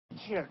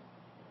you.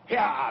 Here,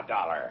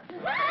 $1.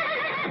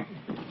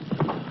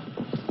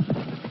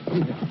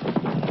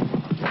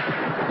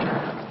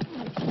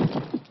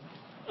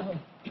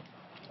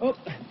 Oh.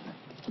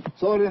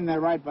 Throw it in there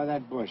right by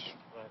that bush.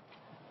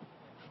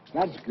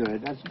 That's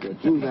good, that's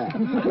good. Do that.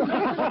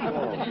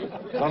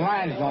 The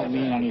lines don't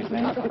mean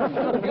anything.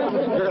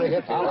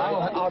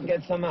 I'll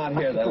get some out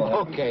here, though.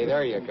 Okay,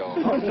 there you go.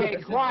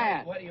 Okay,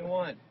 quiet. What do you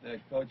want,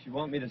 Coach? You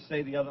want me to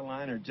say the other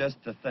line or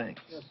just the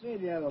thanks? Yeah, say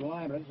the other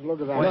line, but let's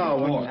look at that. No,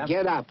 when you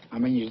get up, I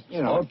mean,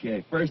 you know.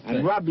 Okay, first thing.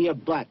 And rub your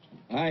butt.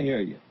 I hear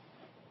you.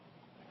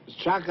 Is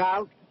Chuck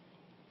out?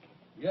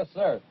 Yes,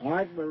 sir. All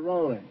right, we're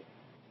rolling.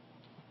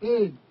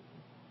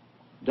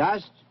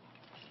 Dust?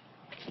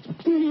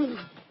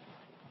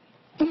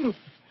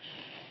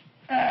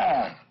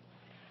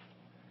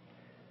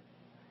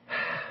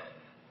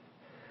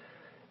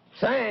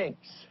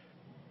 Thanks.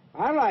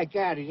 I like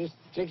that. He just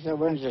takes the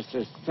words and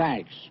says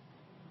thanks.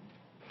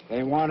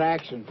 They want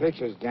action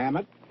pictures, damn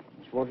it.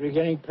 That's what we're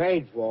getting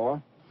paid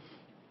for.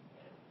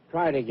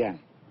 Try it again.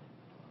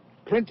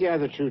 Print the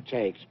other 2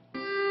 takes.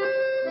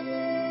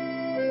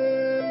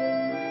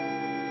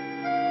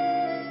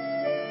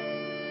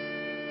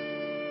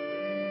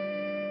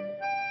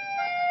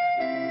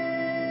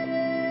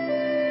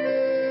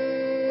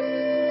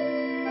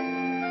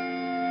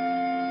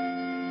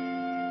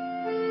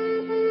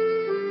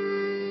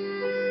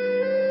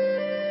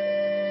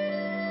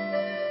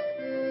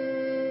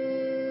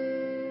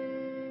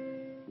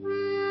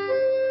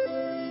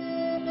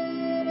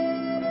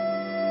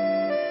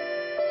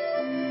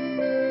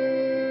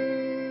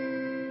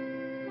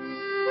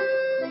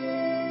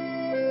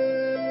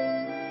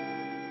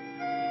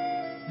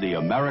 The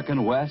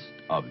American West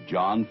of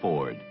John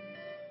Ford.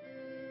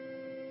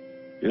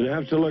 You'd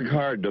have to look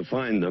hard to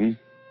find them,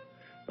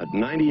 but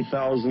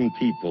 90,000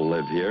 people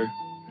live here,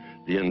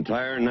 the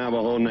entire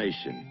Navajo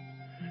Nation.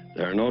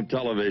 There are no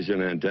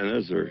television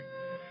antennas or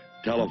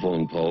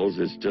telephone poles.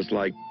 It's just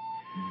like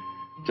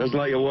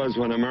it was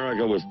when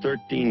America was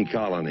 13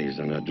 colonies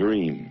and a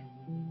dream.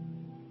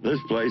 This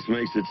place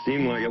makes it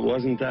seem like it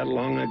wasn't that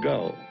long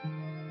ago.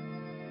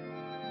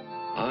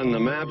 On the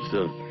maps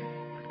of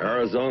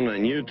Arizona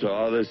and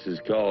Utah, this is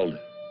called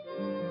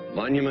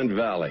Monument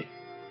Valley.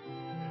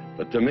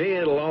 But to me,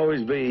 it'll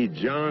always be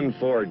John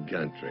Ford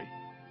country.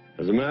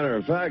 As a matter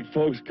of fact,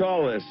 folks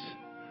call this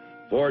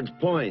Ford's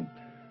Point.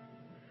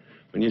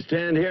 When you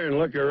stand here and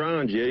look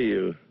around you,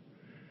 you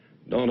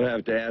don't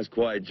have to ask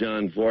why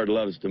John Ford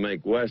loves to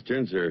make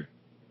westerns or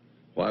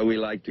why we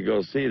like to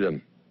go see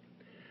them.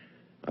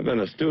 I've been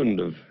a student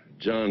of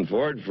John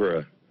Ford for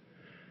a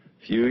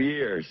few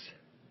years.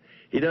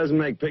 He doesn't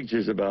make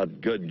pictures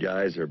about good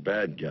guys or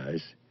bad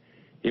guys.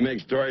 He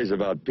makes stories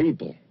about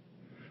people.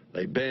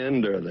 They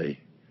bend or they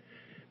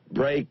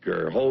break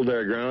or hold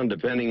their ground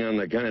depending on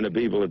the kind of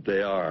people that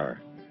they are.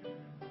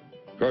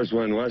 Of course,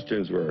 when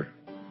westerns were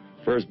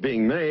first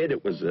being made,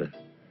 it was a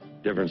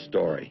different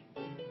story.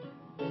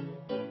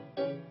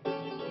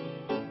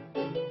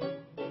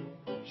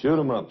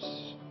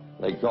 Shoot-em-ups,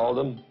 they called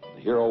them.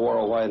 The hero wore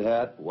a white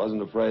hat,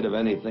 wasn't afraid of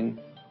anything,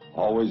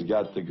 always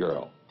got the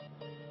girl.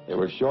 They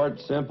were short,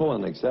 simple,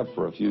 and except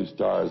for a few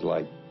stars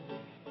like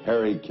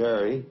Harry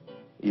Carey,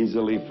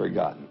 easily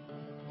forgotten.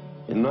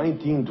 In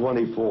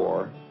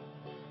 1924,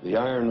 the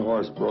Iron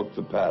Horse broke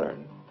the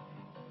pattern.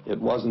 It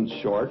wasn't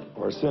short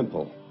or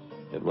simple.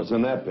 It was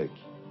an epic,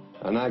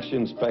 an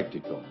action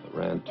spectacle that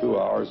ran 2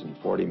 hours and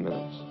 40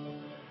 minutes.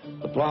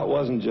 The plot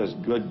wasn't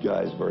just good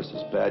guys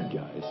versus bad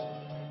guys.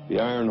 The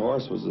Iron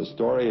Horse was the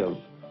story of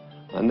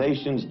a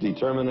nation's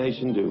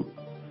determination to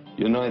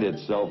unite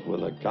itself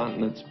with a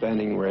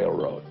continent-spanning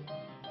railroad.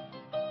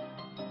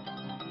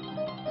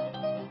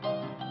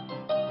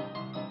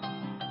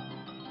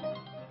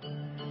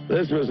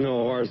 This was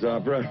no horse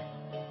opera.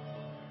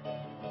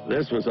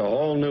 This was a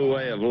whole new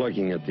way of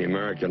looking at the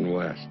American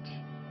West.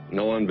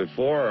 No one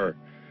before or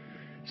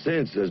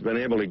since has been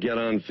able to get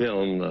on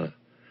film the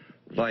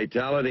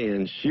vitality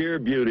and sheer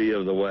beauty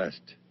of the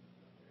West.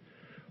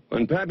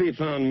 When Pappy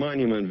found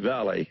Monument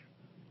Valley,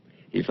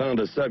 he found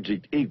a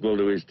subject equal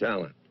to his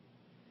talent.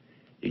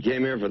 He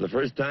came here for the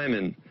first time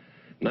in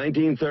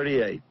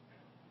 1938,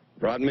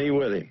 brought me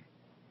with him.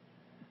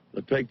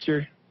 The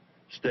picture,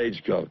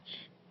 Stagecoach.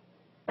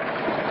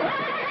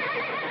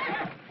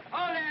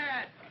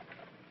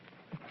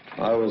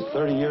 I was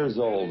 30 years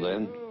old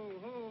then.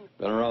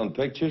 Been around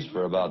pictures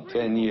for about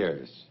 10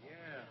 years.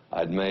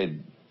 I'd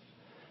made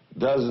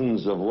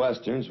dozens of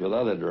westerns with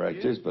other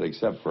directors, but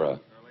except for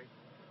a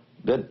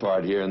bit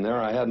part here and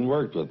there, I hadn't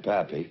worked with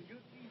Pappy.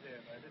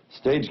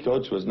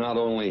 Stagecoach was not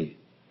only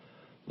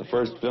the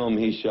first film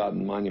he shot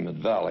in Monument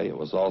Valley, it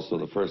was also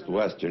the first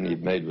western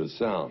he'd made with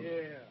sound.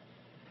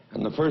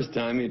 And the first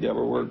time he'd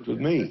ever worked with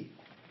me.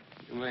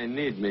 You may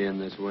need me in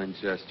this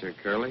Winchester,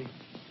 Curly.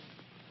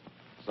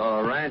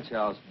 Saw a ranch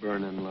house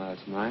burning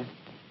last night.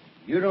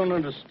 You don't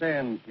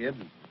understand, kid.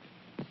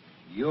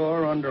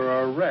 You're under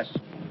arrest.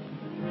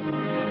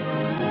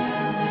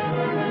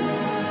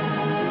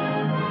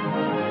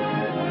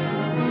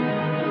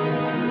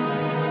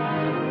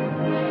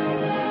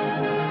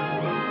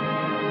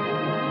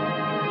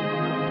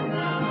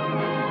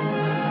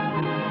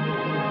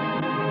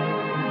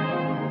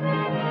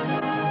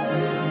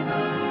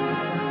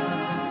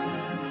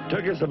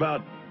 took us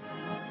about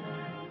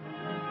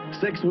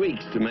 6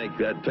 weeks to make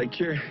that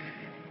picture.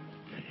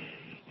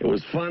 It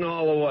was fun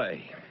all the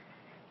way.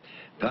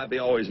 Pappy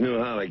always knew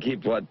how to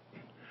keep what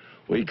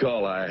we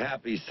call a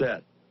happy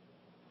set.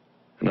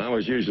 And I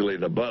was usually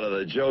the butt of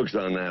the jokes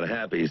on that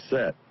happy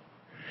set.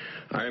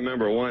 I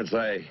remember once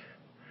I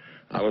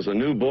was a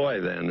new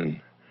boy then,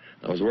 and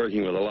I was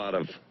working with a lot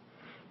of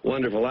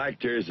wonderful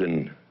actors,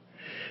 and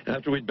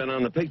after we'd been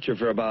on the picture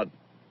for about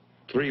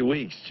 3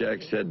 weeks, Jack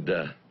said,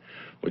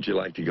 would you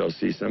like to go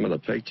see some of the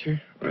picture?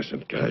 I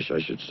said, gosh,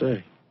 I should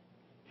say.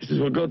 He says,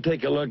 well, go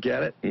take a look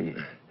at it and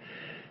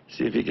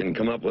see if you can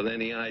come up with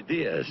any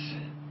ideas.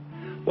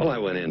 Well, I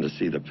went in to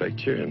see the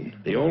picture, and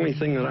the only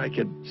thing that I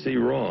could see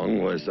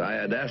wrong was I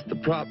had asked the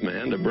prop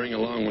man to bring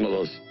along one of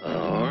those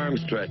arm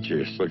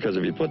stretchers, because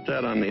if you put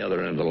that on the other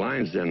end of the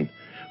lines, then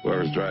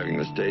whoever's driving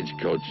the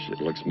stagecoach, it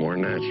looks more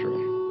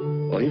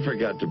natural. Well, he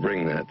forgot to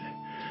bring that.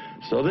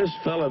 So this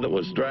fella that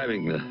was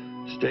driving the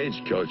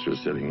stagecoach was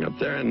sitting up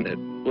there, and it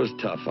was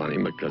tough on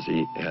him because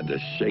he had to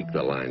shake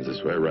the lines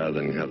this way rather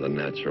than have the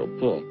natural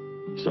pull.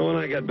 So when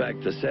I got back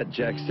to set,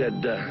 Jack said,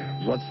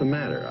 what's the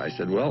matter? I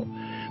said, well,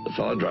 the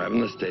fellow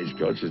driving the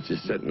stagecoach is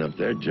just sitting up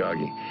there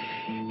jogging.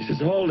 He says,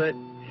 hold it.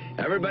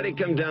 Everybody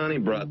come down. He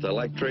brought the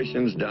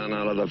electricians down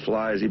out of the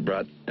flies. He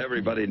brought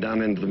everybody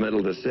down into the middle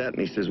of the set, and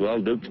he says,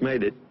 well, Duke's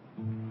made it.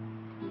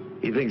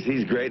 He thinks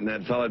he's great, and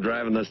that fellow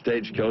driving the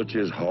stagecoach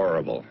is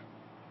horrible.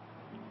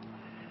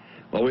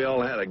 Well, we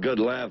all had a good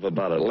laugh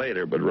about it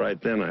later, but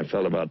right then I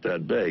felt about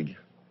that big.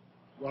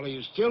 Well, are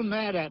you still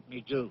mad at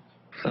me, Duke?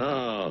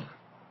 Oh,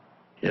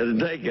 it'd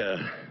take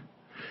a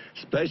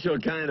special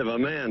kind of a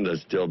man to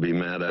still be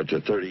mad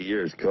after 30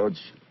 years, Coach.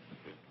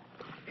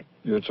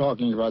 You're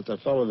talking about the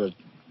fellow, the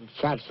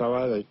fat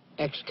fellow, the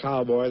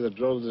ex-cowboy that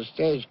drove the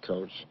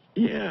stagecoach.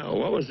 Yeah,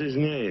 what was his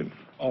name?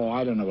 Oh,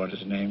 I don't know what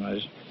his name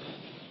was.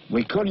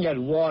 We couldn't get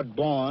Ward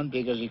Bond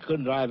because he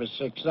couldn't drive a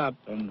 6-up,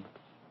 and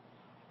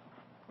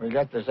we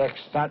got this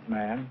ex-stunt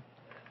man.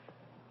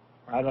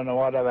 I don't know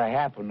whatever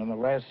happened, and the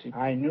last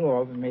I knew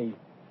of him,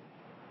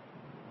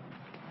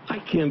 I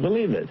can't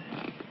believe it.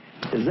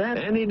 Is that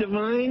Andy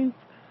Devine?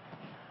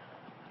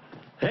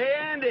 Hey,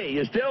 Andy,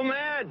 you still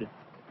mad?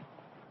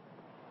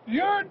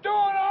 You're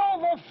doing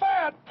all the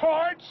fat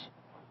parts.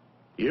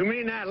 You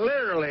mean that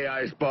literally,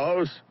 I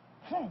suppose.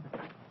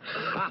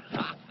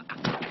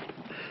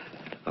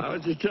 I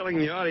was just telling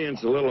the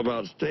audience a little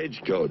about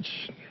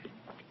Stagecoach.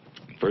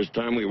 First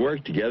time we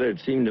worked together, it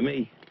seemed to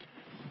me,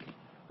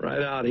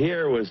 right out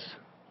here was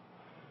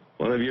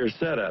one of your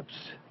setups.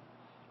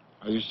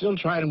 Are you still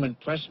trying to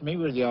impress me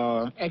with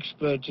your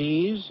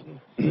expertise?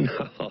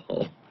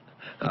 No.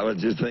 I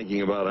was just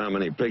thinking about how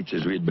many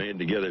pictures we'd made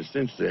together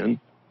since then.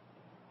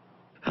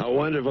 How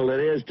wonderful it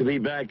is to be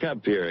back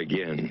up here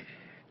again.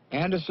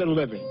 And it's a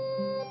living.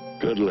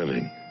 Good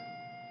living.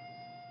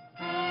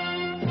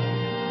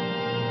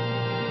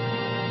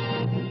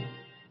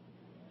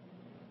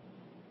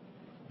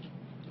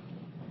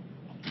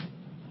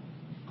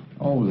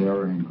 Oh,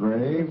 they're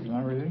engraved and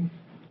everything.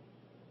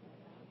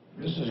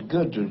 This is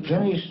good to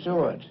Jimmy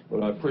Stewart.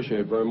 Well, I appreciate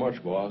it very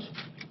much, boss.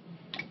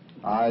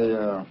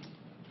 I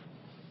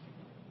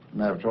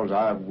may have told you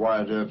I have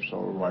Wyatt Earp's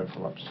old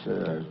rifle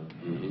upstairs.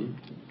 Mm-hmm.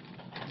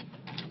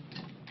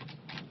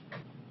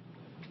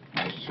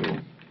 I see.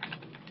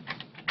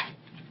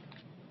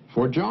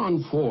 For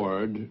John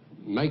Ford,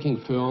 making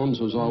films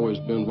has always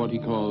been what he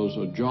calls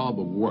a job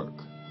of work.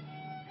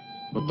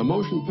 But the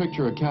Motion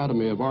Picture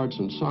Academy of Arts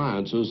and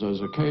Sciences has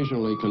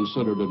occasionally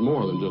considered it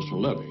more than just a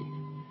living.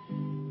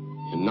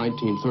 In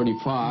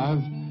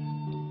 1935,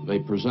 they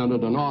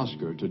presented an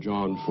Oscar to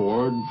John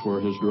Ford for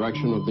his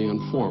direction of The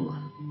Informer.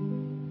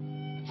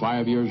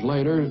 5 years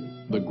later,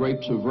 The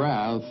Grapes of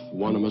Wrath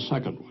won him a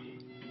second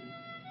one.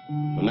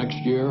 The next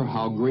year,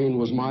 How Green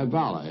Was My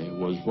Valley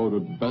was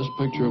voted Best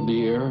Picture of the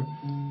Year,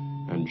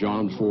 and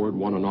John Ford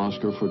won an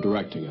Oscar for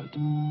directing it.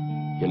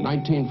 In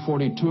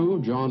 1942,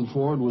 John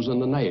Ford was in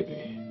the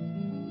Navy,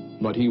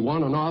 but he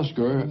won an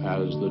Oscar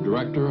as the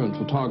director and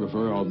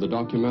photographer of the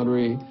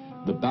documentary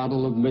The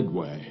Battle of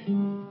Midway.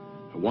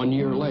 1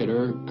 year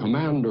later,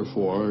 Commander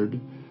Ford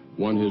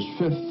won his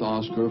 5th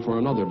Oscar for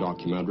another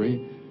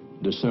documentary,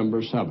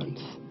 December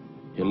 7th.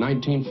 In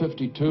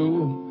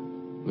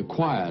 1952, The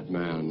Quiet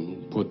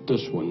Man put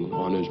this one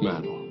on his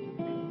mantle.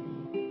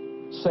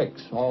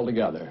 6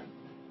 altogether,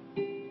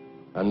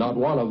 and not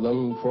one of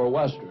them for a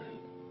Western.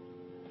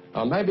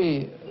 Now,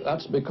 maybe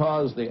that's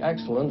because the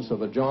excellence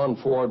of a John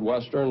Ford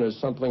Western is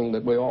something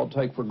that we all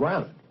take for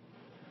granted.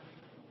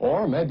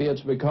 Or maybe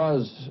it's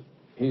because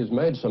he's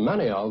made so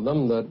many of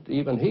them that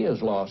even he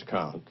has lost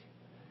count.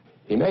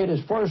 He made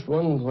his first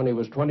one when he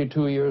was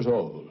 22 years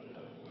old.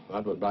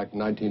 That was back in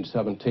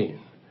 1917.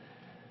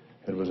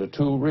 It was a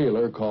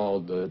 2-reeler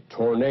called The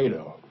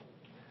Tornado.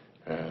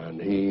 And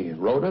he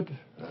wrote it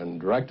and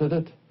directed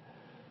it,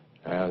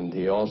 and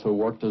he also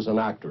worked as an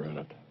actor in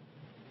it.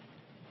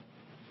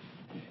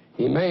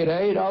 He made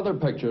 8 other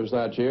pictures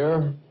that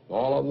year,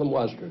 all of them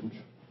Westerns.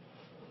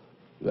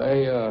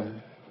 They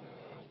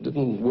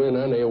Didn't win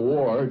any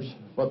awards,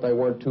 but they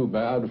weren't too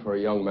bad for a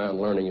young man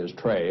learning his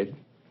trade.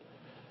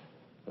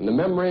 And the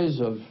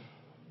memories of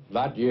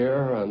that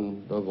year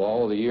and of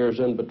all the years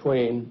in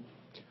between,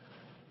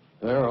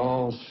 they're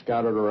all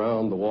scattered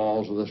around the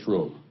walls of this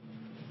room.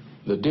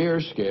 The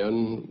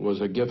deerskin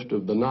was a gift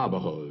of the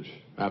Navajos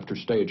after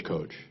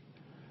Stagecoach.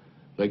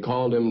 They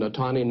called him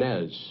Natani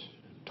Nez,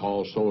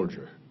 tall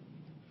soldier.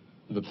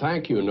 The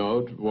thank you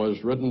note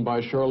was written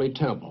by Shirley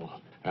Temple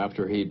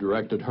after he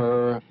directed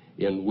her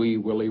in Wee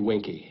Willie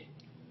Winkie.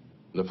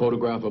 The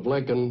photograph of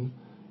Lincoln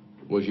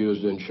was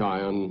used in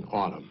Cheyenne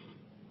Autumn.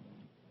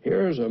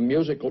 Here's a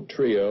musical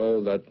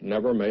trio that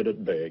never made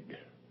it big.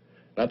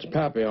 That's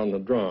Pappy on the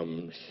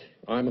drums.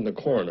 I'm in the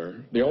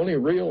corner. The only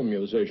real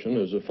musician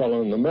is a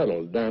fellow in the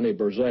middle, Danny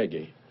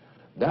Berzaghi.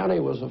 Danny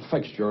was a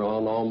fixture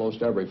on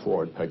almost every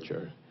Ford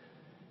picture.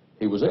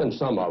 He was in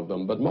some of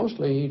them, but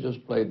mostly he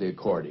just played the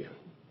accordion.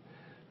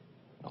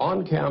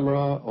 On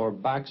camera or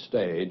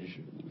backstage,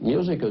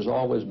 music has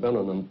always been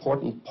an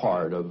important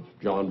part of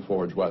John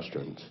Ford's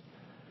westerns.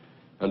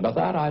 And by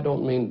that, I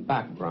don't mean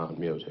background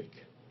music.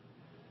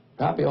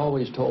 Pappy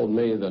always told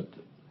me that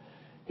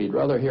he'd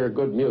rather hear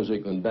good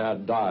music than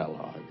bad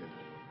dialogue.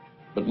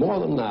 But more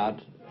than that,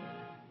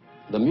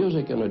 the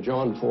music in a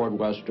John Ford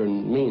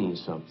western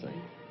means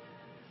something.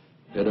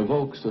 It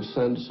evokes a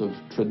sense of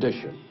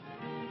tradition,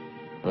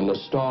 a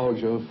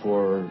nostalgia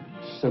for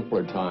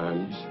simpler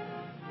times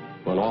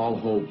when all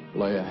hope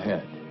lay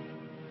ahead,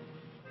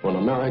 when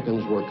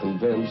Americans were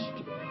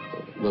convinced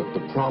that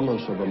the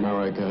promise of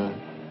America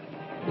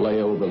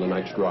lay over the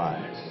next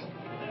rise,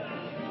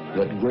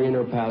 that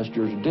greener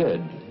pastures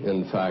did,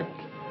 in fact,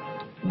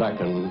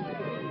 beckon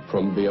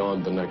from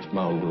beyond the next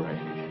mountain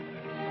range.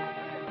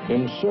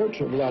 In search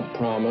of that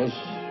promise,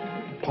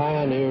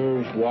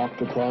 pioneers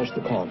walked across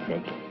the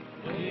continent.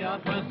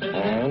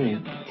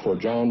 And for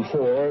John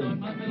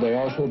Ford, they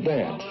also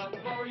danced.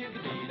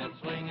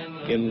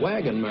 In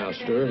Wagon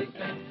Master,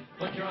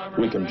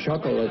 we can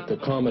chuckle at the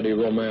comedy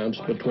romance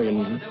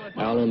between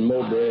Alan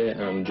Mowbray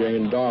and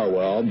Jane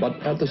Darwell,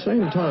 but at the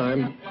same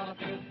time,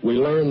 we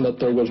learn that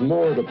there was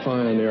more to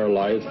pioneer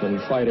life than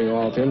fighting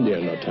off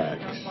Indian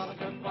attacks.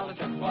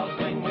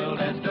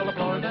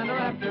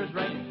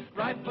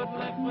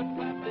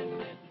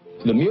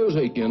 The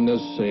music in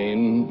this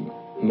scene,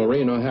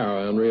 Maureen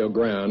O'Hara in Rio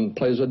Grande,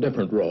 plays a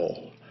different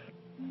role.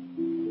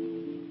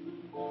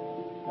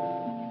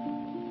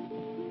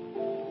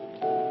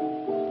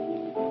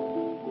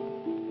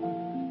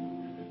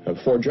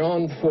 For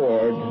John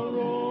Ford,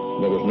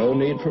 there was no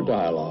need for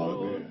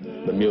dialogue.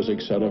 The music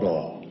said it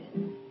all.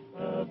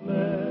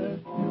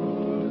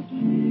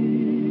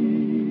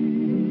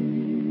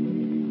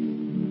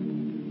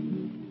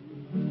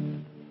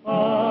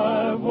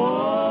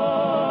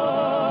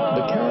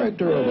 The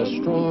character of a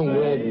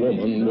strong-willed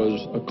woman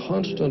was a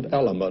constant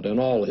element in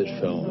all his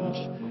films.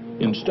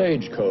 In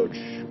Stagecoach,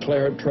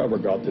 Claire Trevor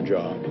got the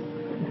job.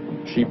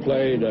 She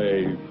played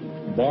a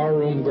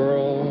barroom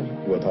girl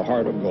with a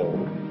heart of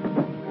gold.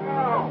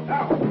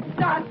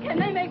 Doc, can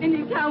they make a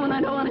new town when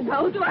I don't want to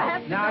go? Do I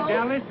have to go? Now,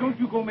 Dallas, don't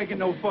you go making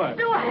no fuss.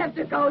 Do I have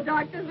to go,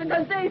 Doc, just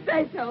because they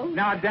say so?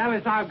 Now,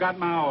 Dallas, I've got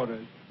my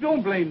orders.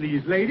 Don't blame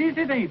these ladies.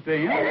 It ain't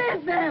them. It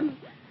is them.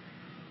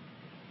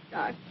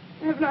 Doc,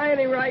 haven't I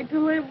any right to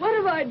live? What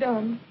have I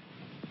done?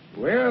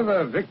 We're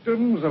the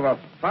victims of a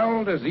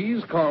foul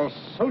disease called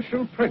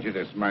social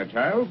prejudice, my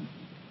child.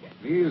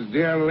 These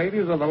dear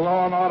ladies of the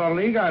Law and Order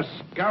League are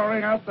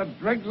scouring out the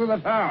dregs of the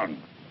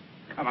town.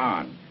 Come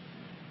on.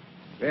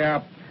 They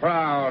are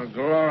proud,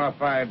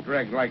 glorified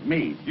dregs like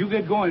me. You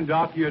get going,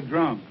 Doc. You're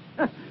drunk.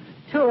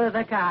 Two of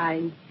the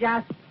kind.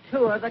 Just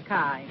two of the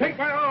kind. Take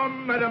my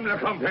arm, Madame la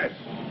Comtesse.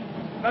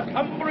 Now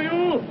come for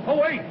you.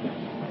 Await.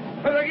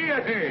 For the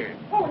guillotine.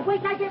 Oh,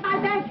 wait till I get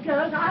my badge,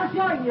 girls. I'll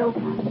join you.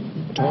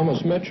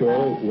 Thomas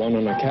Mitchell won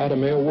an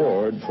Academy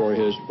Award for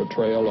his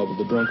portrayal of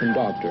the drunken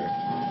doctor.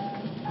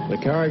 The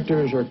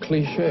characters are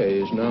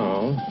cliches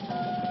now,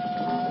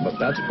 but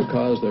that's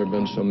because there have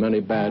been so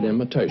many bad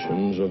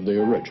imitations of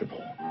the original.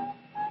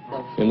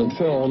 In the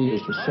film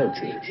is The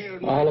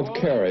Searchers. Olive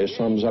Carey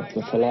sums up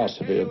the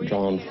philosophy of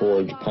John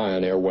Ford's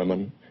pioneer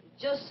women.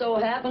 Just so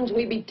happens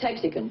we be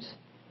Texicans.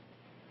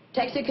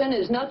 Texican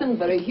is nothing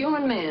but a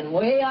human man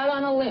way out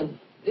on a limb.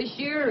 This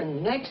year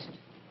and next,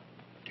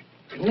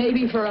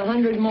 maybe for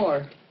 100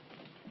 more.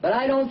 But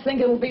I don't think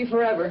it'll be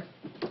forever.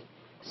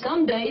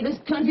 Someday this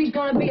country's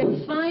gonna be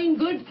a fine,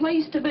 good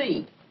place to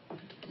be.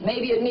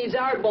 Maybe it needs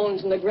our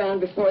bones in the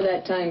ground before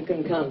that time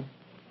can come.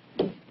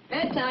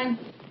 Bedtime.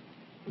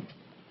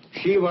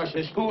 She was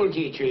a school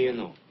teacher, you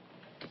know.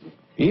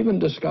 Even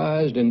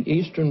disguised in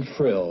Eastern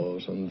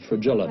frills and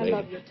fragility, I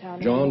love your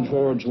town, John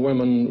Ford's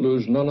women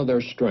lose none of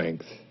their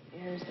strength.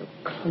 Air's so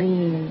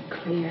clean and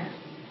clear.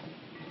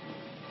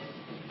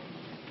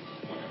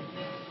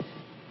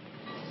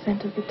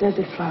 Scent of the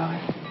desert flower.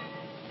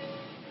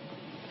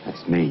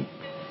 That's me.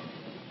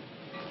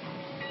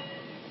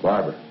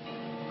 Barbara.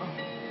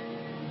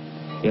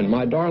 In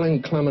My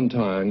Darling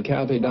Clementine,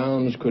 Kathy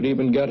Downs could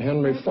even get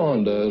Henry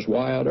Fonda as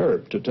Wyatt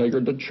Earp to take her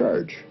to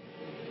church.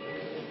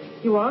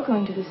 You are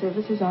going to the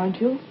services,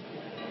 aren't you?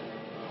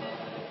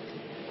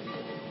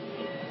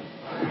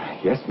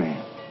 Yes,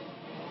 ma'am.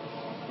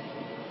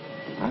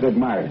 I'd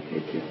admire to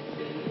take you.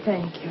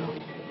 Thank you.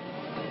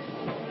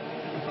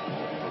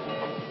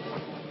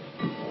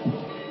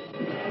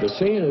 The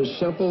scene is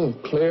simple,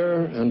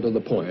 clear, and to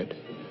the point.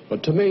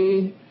 But to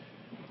me,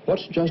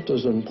 what's just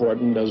as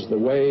important as the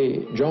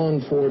way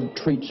John Ford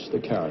treats the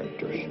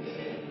characters.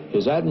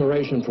 His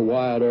admiration for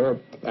Wyatt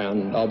Earp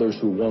and others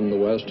who won the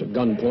West at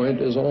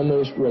gunpoint is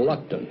almost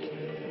reluctant,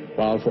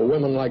 while for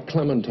women like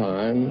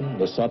Clementine,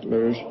 the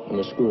Sutlers, and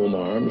the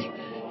schoolmarms,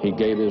 he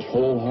gave his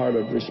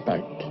wholehearted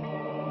respect.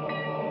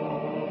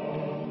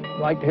 I'd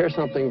like to hear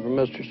something from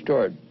Mr.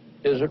 Stewart.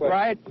 Is it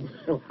right?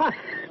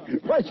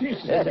 What'd you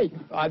say?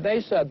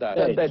 They said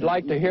that. They'd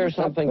like to hear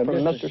something from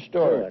Mr.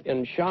 Stewart.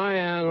 In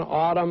Cheyenne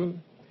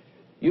Autumn,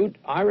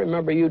 I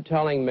remember you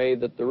telling me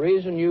that the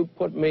reason you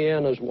put me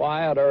in as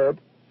Wyatt Earp,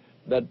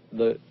 that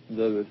the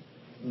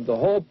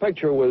whole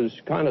picture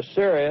was kind of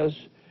serious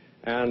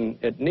and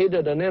it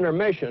needed an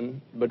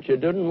intermission, but you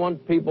didn't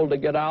want people to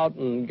get out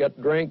and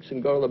get drinks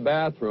and go to the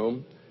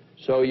bathroom,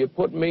 so you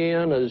put me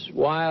in as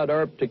Wyatt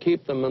Earp to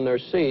keep them in their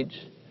seats,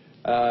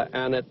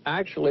 and it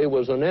actually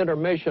was an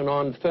intermission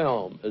on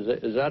film.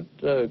 Is that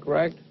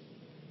correct?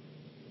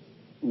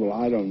 Well,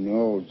 I don't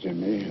know,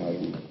 Jimmy. I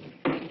don't know.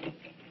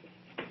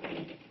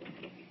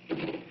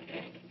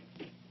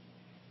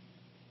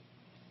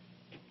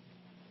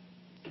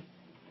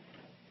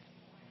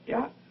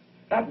 Yeah,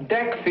 that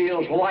deck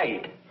feels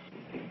light.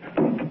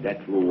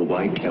 That's a little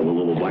white, have a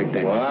little white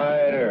deck.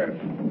 Wyatt Earp.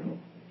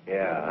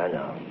 Yeah, I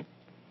know.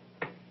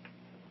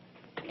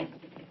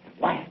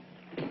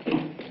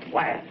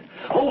 Wyatt.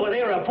 Over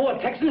there are 4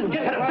 Texans.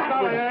 Get to the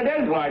back.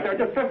 It is light. There are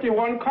just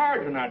 51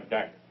 cards in that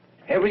deck.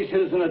 Every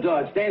citizen of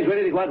Dodge stands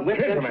ready to go out and whip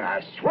them. Gentlemen,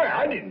 I swear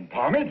I didn't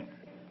palm it.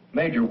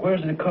 Major,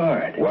 where's the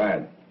card?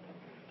 Wyatt,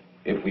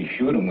 if we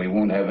shoot him, we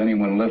won't have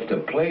anyone left to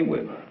play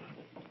with.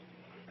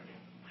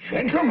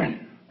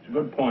 Gentlemen. It's a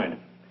good point.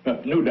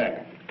 New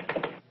deck.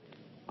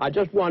 I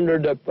just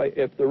wondered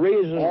if the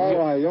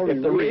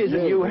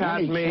reason you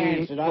had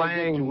me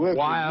playing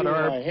Wyatt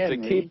Earp to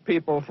keep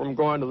people from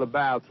going to the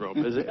bathroom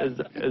is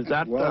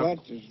that? Well,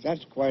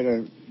 that's quite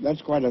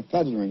a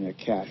feather in your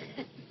cap.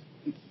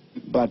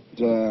 But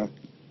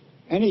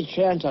any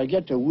chance I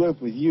get to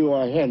work with you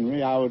or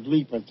Henry, I would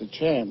leap at the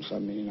chance. I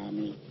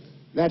mean,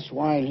 that's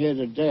why I'm here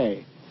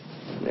today.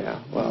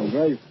 Yeah. Well, I'm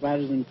very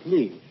flattered and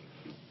pleased.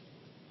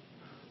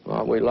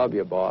 Well, we love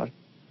you, boss.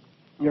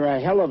 You're a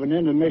hell of an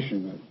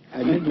intermissioner.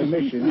 An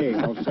intermissionary,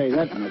 I'll say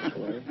that much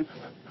way.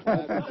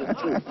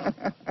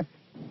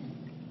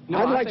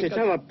 I'd like to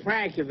tell a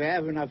prank if I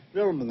have enough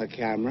film in the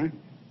camera.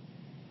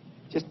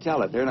 Just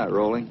tell it. They're not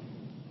rolling.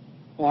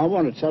 Oh, I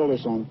want to tell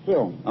this on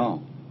film.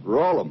 Oh,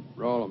 roll them.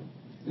 Roll them.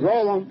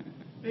 Roll them.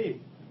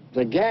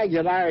 The gag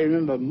that I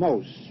remember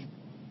most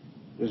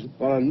was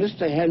on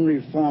Mr.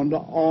 Henry Fonda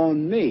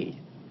on me.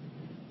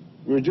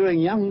 We were doing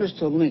Young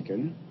Mr.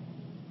 Lincoln,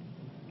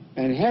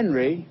 and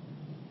Henry...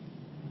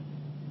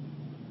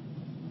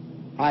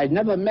 I'd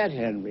never met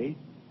Henry,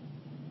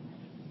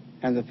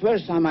 and the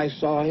first time I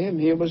saw him,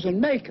 he was in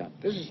makeup.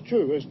 This is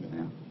true, isn't it?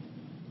 Yeah.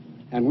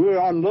 And we were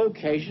on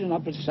location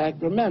up at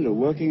Sacramento,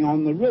 working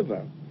on the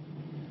river.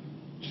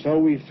 So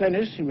we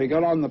finished, and we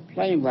got on the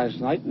plane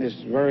last night, and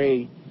this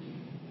very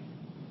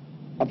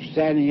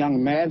upstanding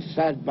young man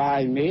sat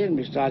by me, and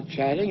we started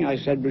chatting. I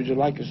said, would you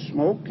like a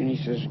smoke? And he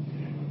says,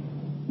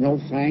 no,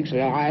 thanks.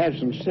 I have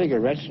some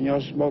cigarettes, and you're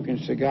smoking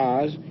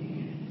cigars.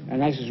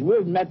 And I says,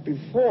 we've met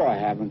before,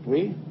 haven't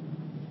we?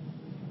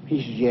 He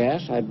says,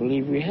 yes, I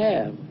believe we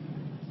have.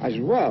 I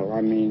said, well,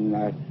 I mean,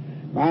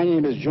 my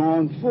name is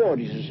John Ford.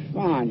 He says,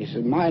 fine. He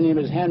said, my name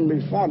is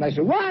Henry Fonda. I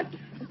said, what?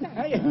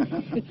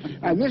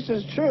 And this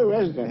is true,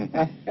 isn't it?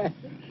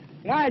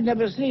 And I had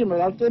never seen him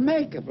without the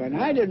makeup, and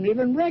I didn't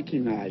even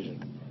recognize him.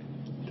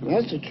 So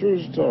that's a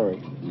true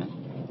story. Yeah.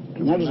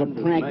 And that was a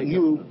prank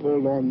you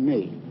pulled on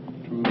me.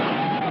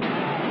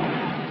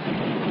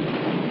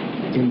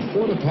 In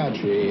Fort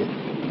Apache,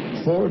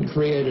 Ford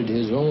created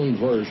his own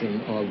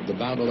version of the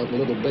Battle at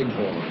Little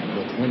Bighorn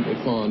with Henry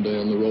Fonda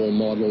in the role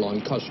model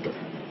on Custer.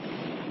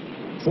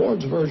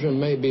 Ford's version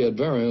may be at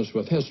variance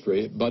with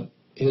history, but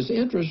his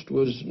interest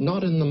was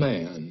not in the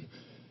man,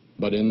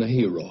 but in the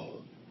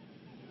hero.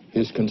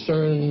 His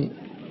concern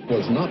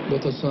was not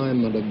with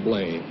assignment of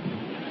blame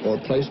or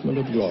placement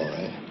of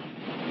glory.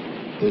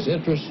 His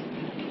interest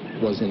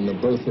was in the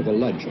birth of a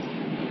legend.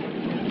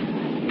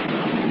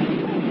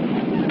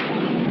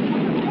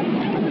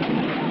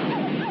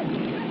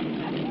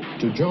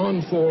 To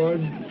John Ford,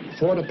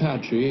 Fort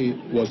Apache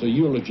was a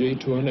eulogy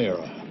to an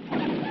era,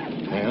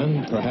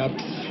 and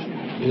perhaps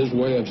his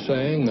way of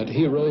saying that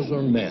heroes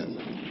are men,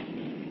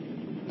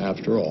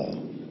 after all.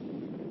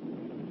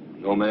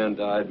 No man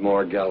died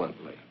more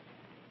gallantly,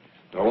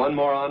 nor won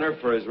more honor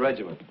for his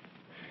regiment.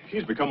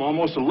 He's become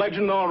almost a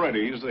legend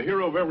already. He's the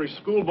hero of every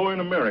schoolboy in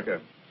America.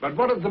 But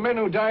what of the men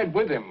who died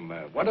with him?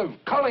 What of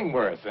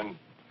Collingworth and...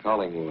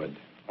 Collingwood.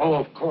 Oh,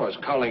 of course,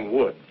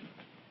 Collingwood.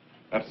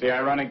 That's the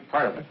ironic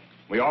part of it.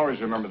 We always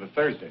remember the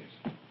Thursdays,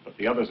 but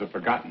The others are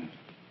forgotten.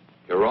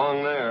 You're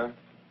wrong there.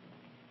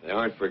 They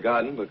aren't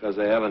forgotten because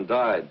they haven't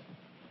died.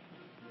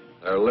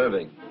 They're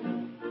living.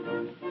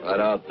 Right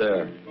out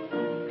there.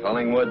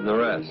 Collingwood and the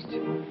rest.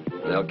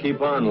 They'll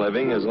keep on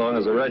living as long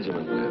as the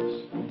regiment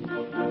lives.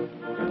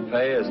 Their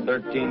pay is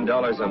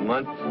 $13 a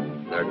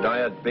month. Their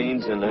diet,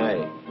 beans and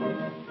hay.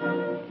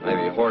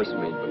 Maybe horse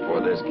meat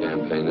before this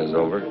campaign is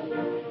over.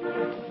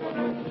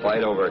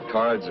 Fight over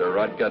cards or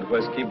rot-gut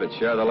whiskey, but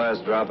share the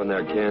last drop in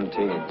their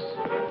canteens.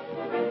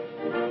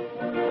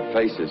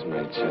 Their faces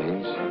may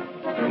change,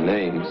 their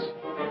names,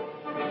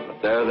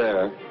 but they're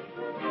there.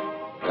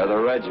 They're the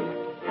regiment,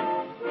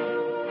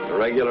 the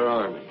regular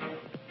army.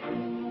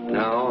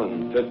 Now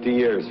and 50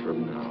 years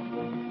from now.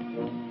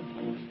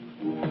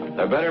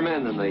 They're better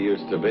men than they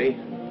used to be.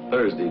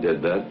 Thursday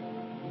did that.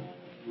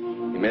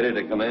 He made it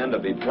a command to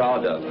be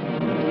proud of.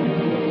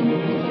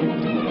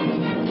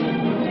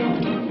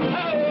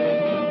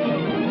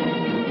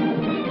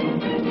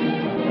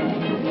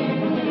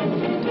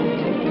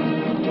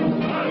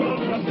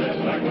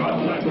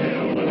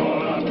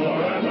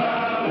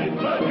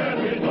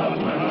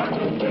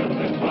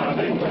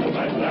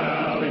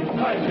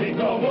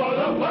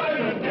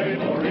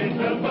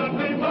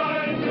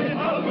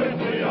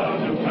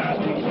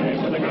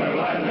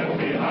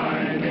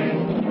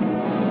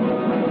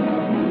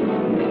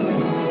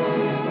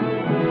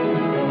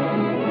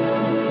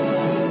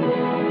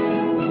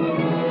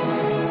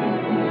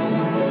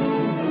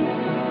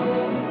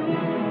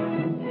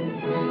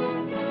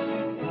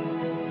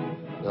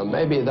 Now,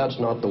 maybe that's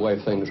not the way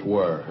things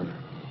were,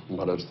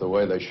 but it's the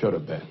way they should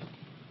have been.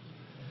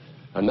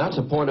 And that's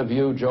a point of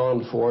view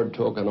John Ford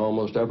took in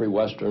almost every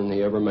Western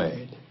he ever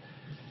made.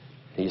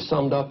 He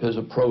summed up his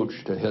approach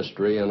to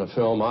history in a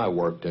film I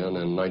worked in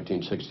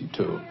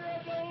 1962.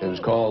 It was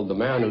called The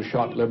Man Who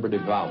Shot Liberty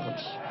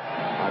Valance.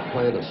 I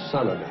played a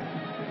senator,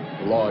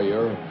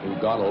 lawyer, who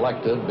got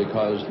elected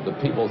because the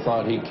people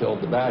thought he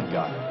killed the bad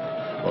guy.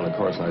 Well, of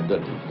course, I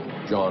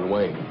didn't. John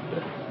Wayne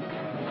did.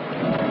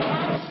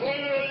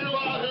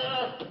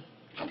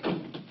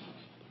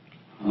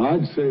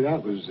 I'd say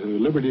that was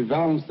Liberty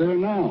Valance there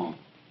now.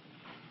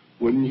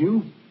 Wouldn't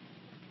you?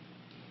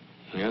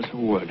 Yes, I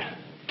would.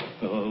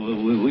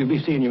 We'll be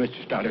seeing you,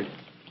 Mr. Stoddard.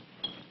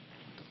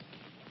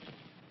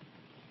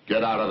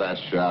 Get out of that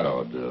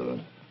shadow,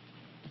 dude.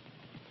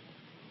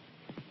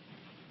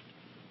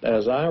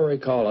 As I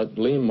recall it,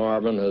 Lee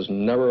Marvin has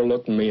never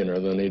looked meaner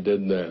than he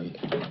did then.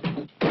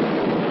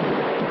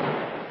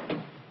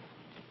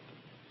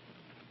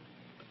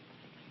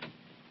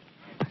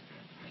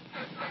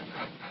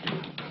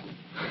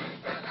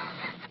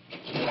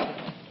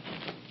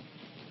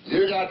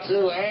 You got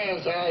two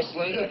hands,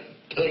 Slinger.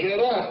 Pick it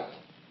up.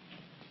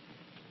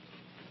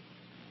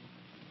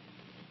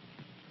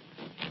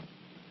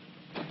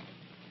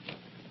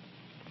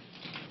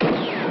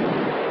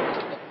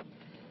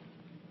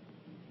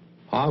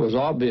 I was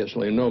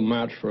obviously no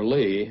match for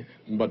Lee,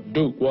 but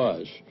Duke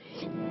was.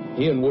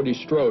 He and Woody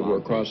Strode were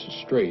across the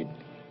street.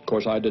 Of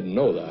course, I didn't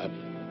know that,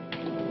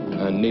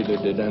 and neither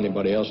did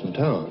anybody else in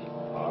town.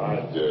 All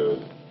right,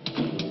 dude.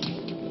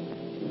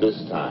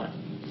 This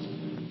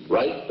time,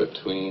 right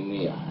between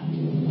the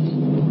eyes.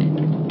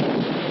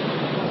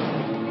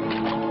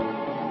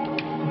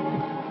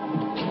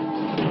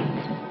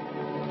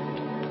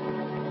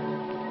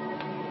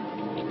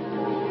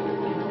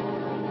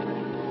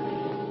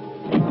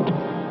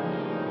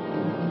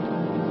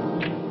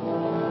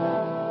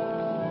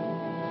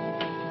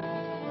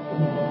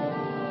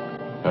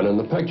 And in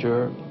the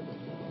picture,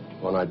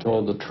 when I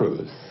told the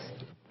truth.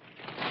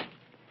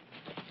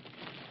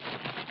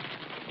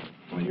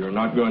 Well, you're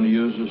not going to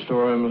use the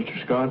story,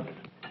 Mr. Scott?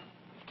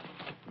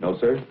 No,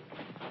 sir.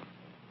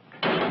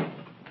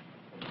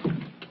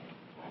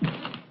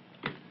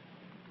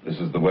 This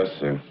is the West,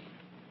 sir.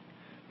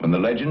 When the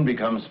legend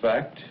becomes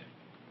fact,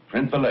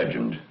 print the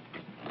legend.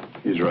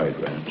 He's right,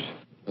 Rance.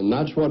 And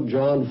that's what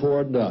John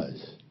Ford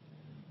does.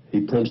 He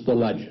prints the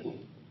legend.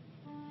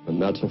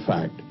 And that's a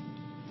fact.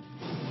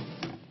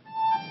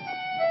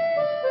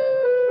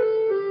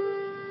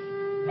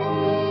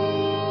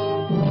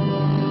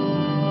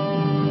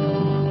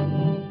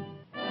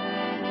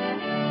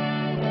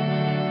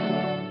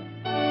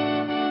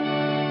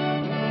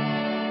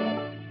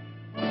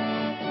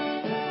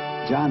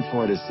 John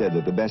Ford has said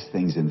that the best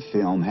things in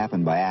film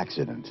happen by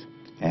accident,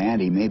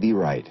 and he may be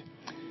right.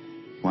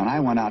 When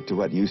I went out to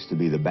what used to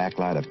be the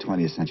backlot of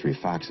 20th Century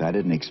Fox, I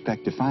didn't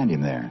expect to find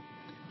him there.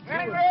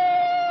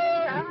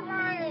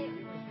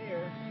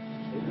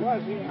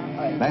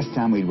 Last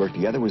time we'd worked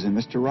together was in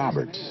Mr.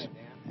 Roberts,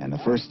 and the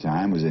first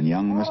time was in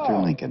young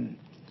Mr. Lincoln.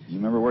 You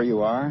remember where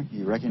you are?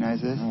 You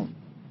recognize this?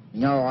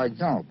 No, I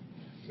don't.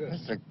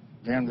 That's a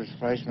damn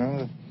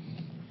displacement.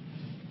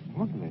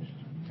 Look at this.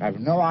 I have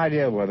no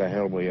idea where the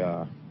hell we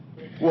are.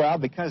 Well,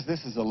 because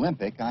this is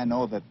Olympic, I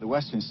know that the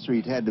Western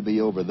Street had to be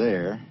over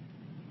there.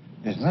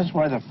 Isn't this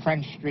where the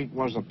French Street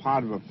was a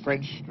part of a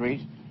French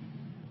street?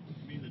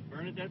 You mean the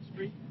Bernadette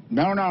Street?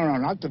 No,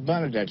 not the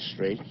Bernadette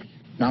Street.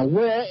 Now,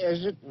 where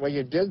is it where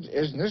you did,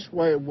 isn't this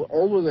where,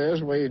 over there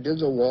is where you did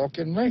the walk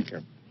in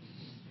Lincoln?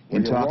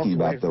 In talking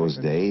about those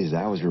days,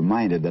 I was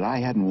reminded that I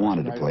hadn't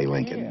wanted to play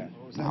Lincoln.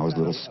 I was a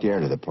little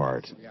scared of the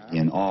part,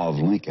 in awe of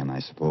Lincoln, I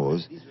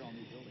suppose.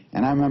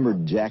 And I remember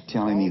Jack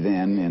telling me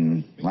then,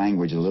 in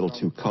language a little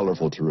too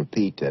colorful to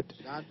repeat, that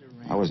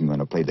I wasn't going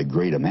to play the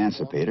great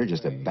emancipator,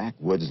 just a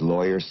backwoods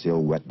lawyer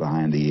still wet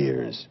behind the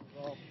ears.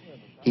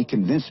 He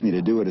convinced me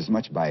to do it as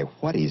much by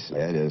what he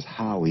said as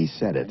how he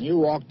said it. You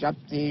walked up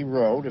the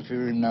road, if you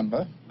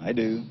remember. I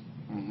do.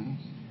 Mm-hmm.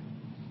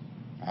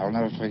 I'll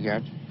never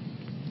forget.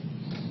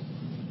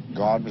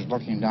 God was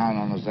looking down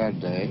on us that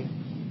day.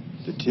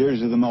 The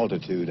tears of the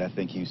multitude, I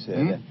think you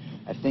said.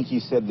 I think you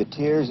said the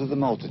tears of the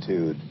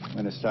multitude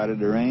when it started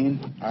to rain.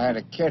 I had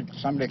a kid,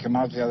 somebody come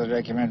out the other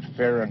day, came in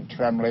fear and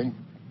trembling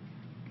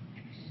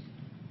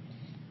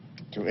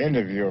to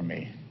interview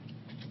me.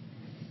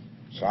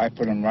 So I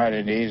put him right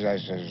at ease. I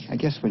says... I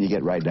guess when you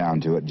get right down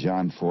to it,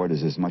 John Ford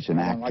is as much an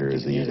actor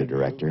as he is a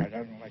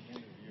director.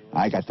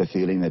 I got the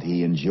feeling that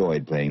he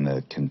enjoyed playing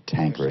the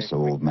cantankerous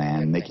old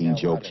man, making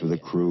jokes with the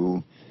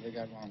crew,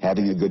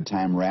 having a good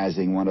time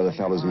razzing one of the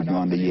fellows who'd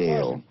gone to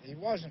Yale.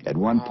 At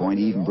one point,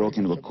 he even broke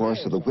into a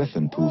chorus of the Whiff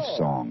and Poof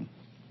song.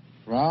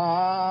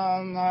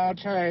 From the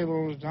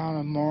tables down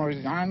at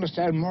Maury's. I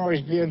understand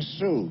Maury's being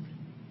sued.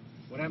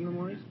 What happened to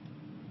Maurice?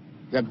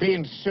 They're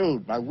being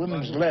sued by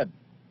Women's Lib.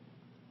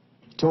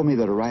 He told me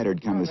that a writer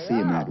had come to see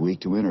him that week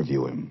to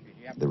interview him.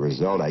 The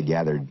result, I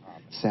gathered,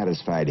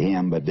 satisfied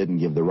him, but didn't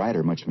give the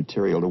writer much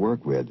material to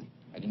work with.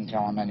 I didn't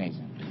tell him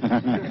anything.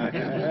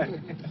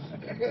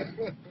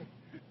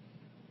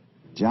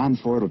 John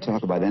Ford will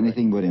talk about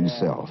anything but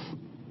himself.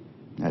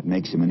 That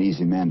makes him an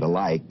easy man to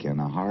like and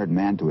a hard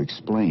man to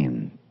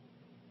explain.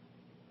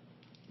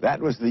 That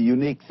was the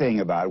unique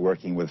thing about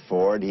working with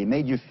Ford. He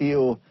made you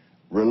feel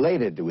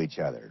related to each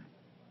other.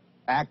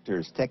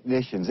 Actors,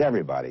 technicians,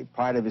 everybody,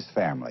 part of his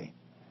family.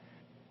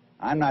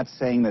 I'm not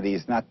saying that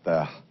he's not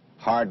the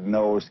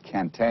hard-nosed,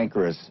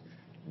 cantankerous,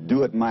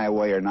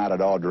 do-it-my-way or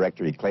not-at-all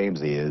director he claims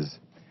he is,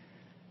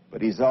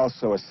 but he's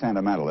also a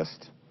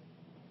sentimentalist.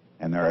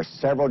 And there are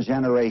several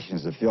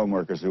generations of film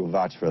workers who will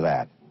vouch for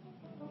that.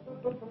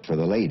 For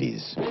the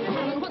ladies,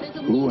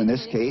 who in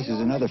this case is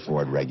another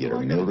Ford regular,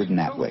 Mildred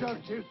Natwick.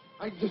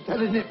 I just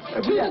had a nip.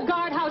 To the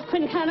guardhouse,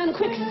 Quincannon,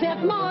 quick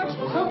set march.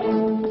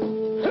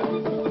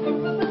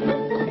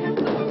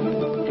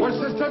 What's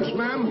the touch,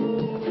 ma'am?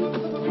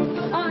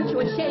 Aren't you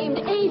ashamed?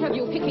 8 of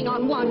you picking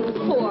on one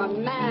poor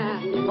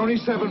man. Only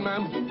 7,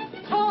 ma'am.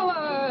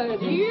 Forward,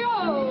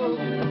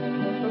 yo!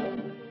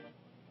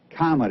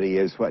 Comedy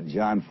is what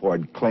John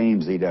Ford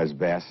claims he does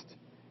best.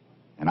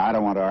 And I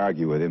don't want to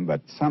argue with him,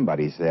 but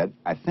somebody said,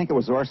 I think it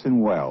was Orson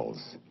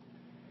Welles,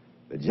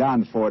 that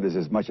John Ford is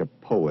as much a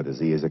poet as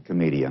he is a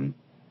comedian.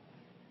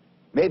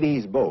 Maybe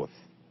he's both.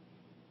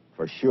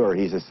 For sure,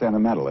 he's a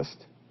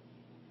sentimentalist.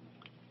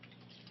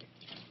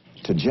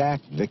 To Jack,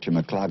 Victor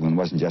McLaughlin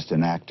wasn't just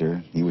an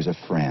actor, he was a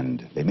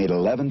friend. They made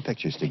 11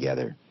 pictures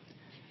together.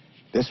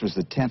 This was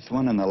the 10th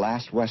one and the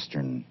last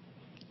Western,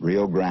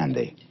 Rio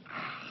Grande.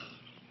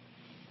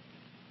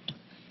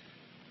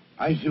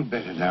 I feel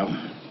better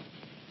now.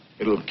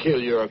 It'll kill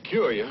you or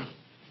cure you.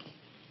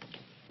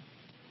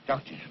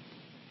 Doctor,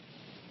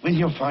 with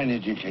your fine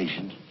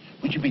education,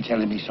 would you be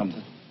telling me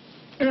something?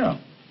 Yeah.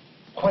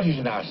 What is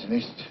an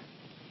arsonist?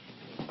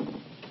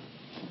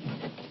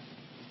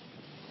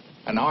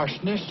 An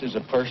arsonist is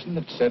a person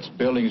that sets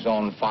buildings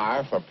on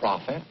fire for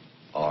profit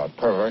or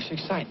perverse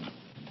excitement.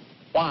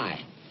 Why?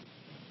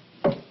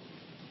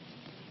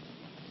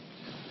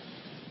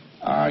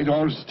 It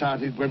all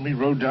started when we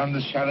rode down the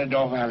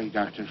Shenandoah Valley,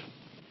 Doctor.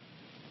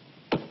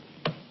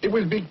 It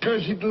was me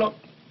cursed luck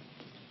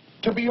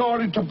to be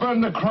ordered to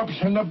burn the crops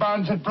in the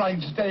barns at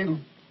Bridesdale.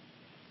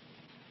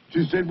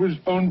 Just it was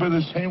owned by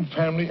the same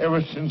family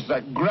ever since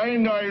that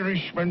grand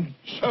Irishman,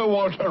 Sir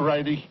Walter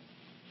Riley,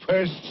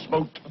 first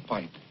smoked a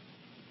pipe.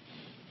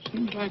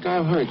 Seems like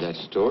I've heard that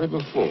story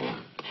before.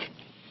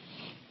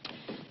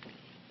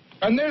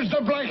 And there's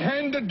the black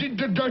hand that did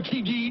the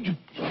dirty deed.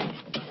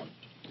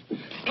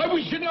 I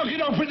wish you'd knock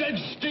it off with that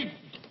stick.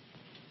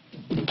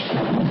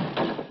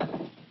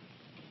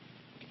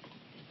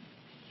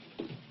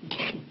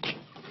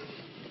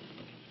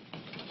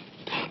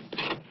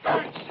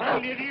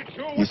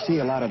 You see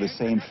a lot of the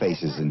same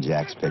faces in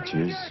Jack's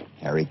pictures.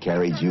 Harry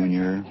Carey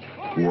Jr.,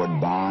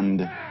 Ward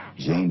Bond,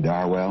 Jane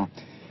Darwell.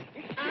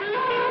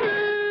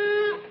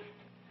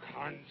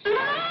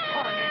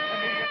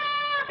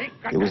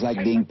 It was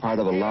like being part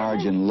of a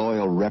large and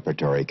loyal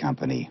repertory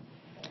company.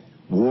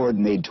 Ward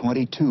made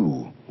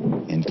 22,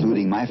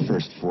 including my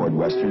first Ford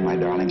Western, My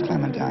Darling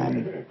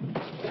Clementine.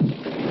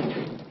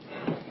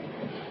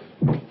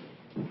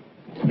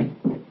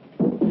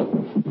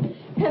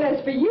 And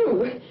as for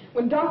you,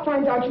 when Doc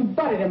finds out you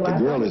butted him last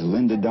The girl night, is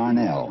Linda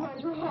Darnell.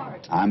 times were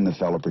hard. I'm the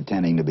fellow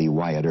pretending to be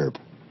Wyatt Earp.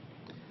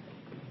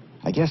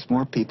 I guess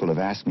more people have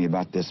asked me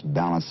about this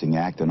balancing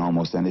act than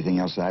almost anything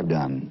else I've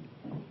done.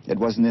 It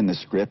wasn't in the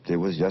script. It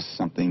was just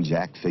something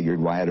Jack figured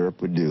Wyatt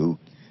Earp would do,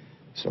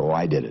 so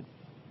I did it.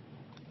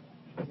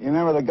 You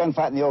remember the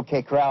gunfight in the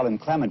OK Corral in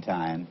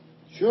Clementine?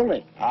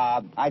 Surely.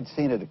 I'd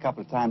seen it a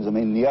couple of times. I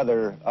mean, the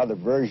other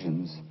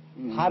versions.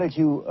 How did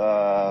you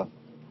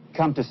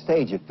come to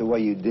stage it the way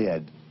you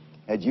did?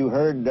 Had you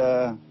heard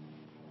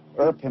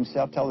Earp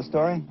himself tell the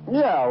story?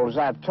 Yeah, as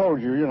I've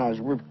told you, as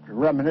we've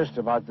reminisced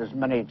about this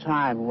many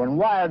times. When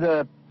Wyatt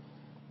Earp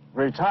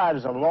retired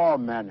as a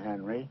lawman,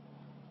 Henry,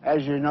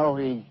 as you know,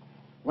 he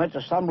went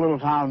to some little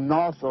town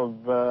north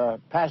of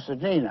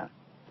Pasadena.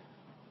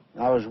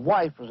 Now, his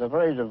wife was a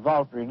very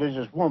devout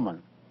religious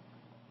woman.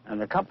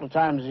 And a couple of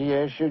times a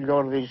year, she'd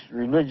go to these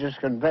religious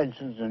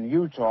conventions in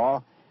Utah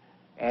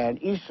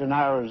and eastern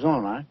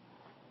Arizona,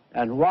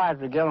 and Wyatt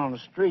would get on a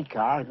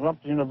streetcar and go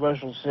up to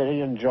Universal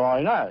City and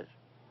join us.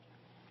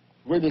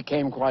 We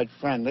became quite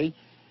friendly,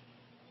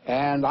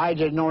 and I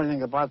didn't know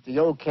anything about the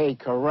OK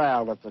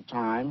Corral at the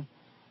time,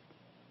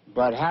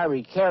 but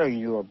Harry Carey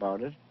knew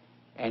about it,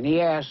 and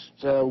he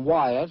asked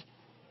Wyatt,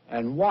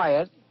 and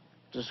Wyatt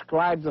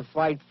described the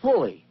fight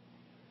fully,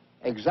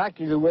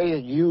 exactly the way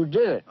that you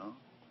did it.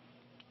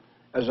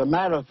 As a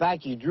matter of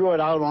fact, he drew it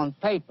out on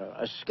paper,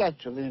 a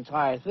sketch of the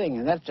entire thing,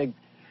 and that's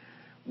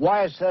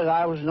Wyatt said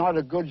I was not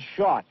a good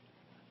shot.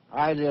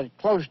 I did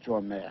close to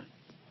a man.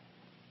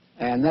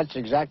 And that's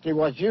exactly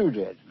what you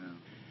did.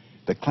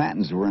 The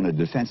Clantons were in a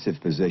defensive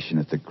position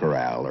at the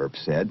corral, Earp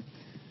said,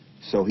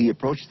 so he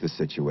approached the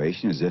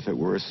situation as if it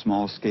were a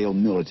small-scale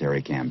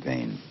military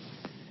campaign.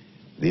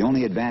 The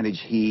only advantage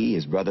he,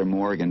 his brother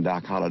Morg, and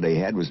Doc Holliday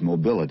had was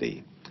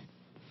mobility.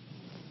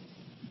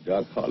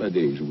 Doc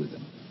Holliday's with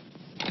him.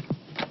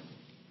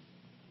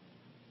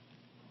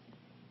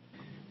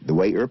 The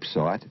way Earp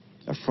saw it,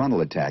 a frontal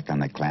attack on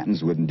the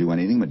Clantons wouldn't do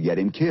anything but get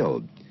him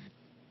killed.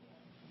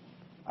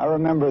 I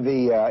remember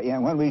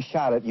when we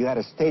shot it, you had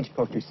a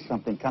stagecoach or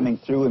something coming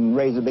through and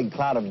raise a big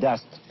cloud of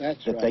dust.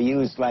 That's that right. They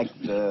used like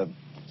the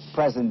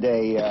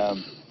present-day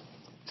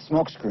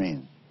smoke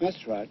screen.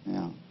 That's right.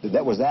 Yeah.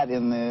 Was that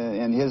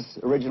in his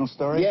original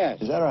story? Yes.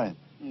 Is that right?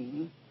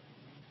 Mm-hmm.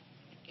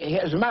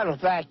 As a matter of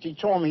fact, he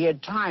told me he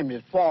had timed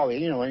it for me.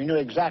 He knew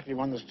exactly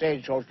when the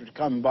stagecoach would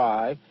come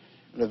by.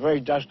 On a very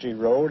dusty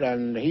road,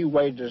 and he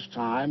waited his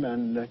time,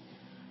 and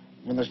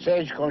when the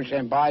stagecoach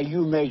came by,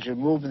 you made your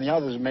move and the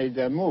others made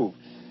their move.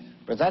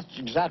 But that's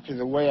exactly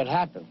the way it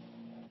happened.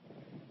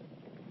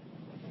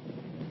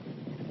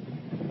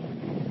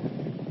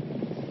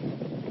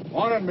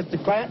 Morning,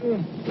 Mr.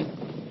 Clanton.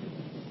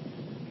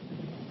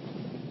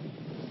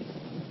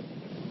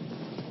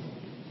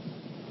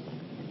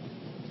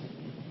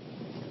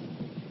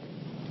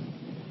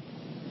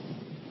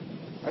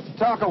 Let's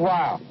talk a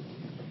while.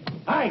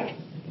 Ike!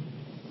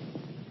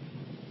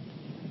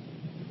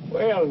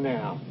 Well,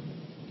 now.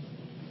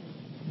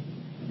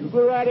 You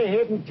go right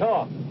ahead and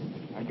talk.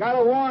 I got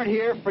a warrant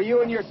here for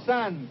you and your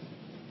sons.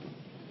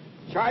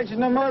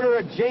 Charging the murder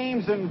of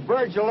James and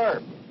Virgil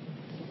Earp.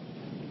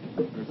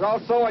 There's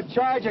also a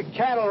charge of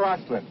cattle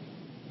rustling.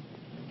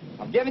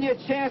 I'm giving you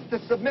a chance to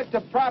submit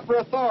to proper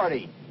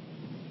authority.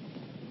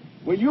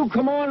 Will you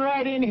come on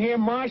right in here,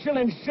 Marshal,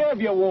 and serve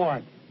your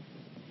warrant?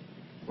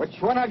 Which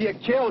one of you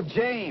killed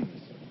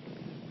James?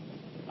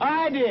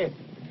 I did.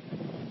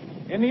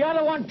 And the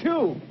other one,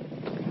 too.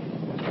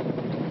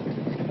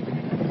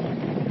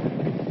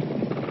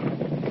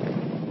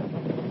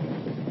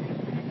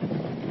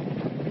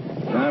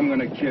 I'm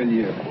gonna kill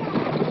you.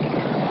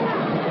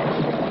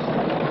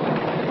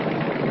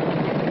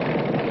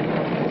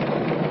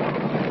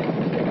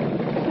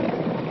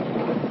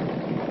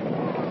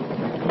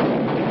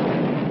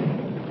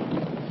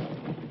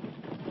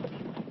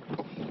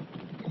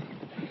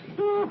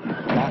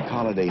 Doc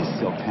Holliday's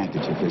silk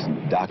handkerchief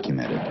isn't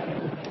documented.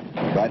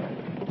 But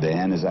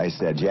then, as I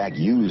said, Jack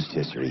used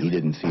history. He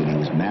didn't feel he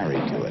was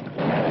married to it.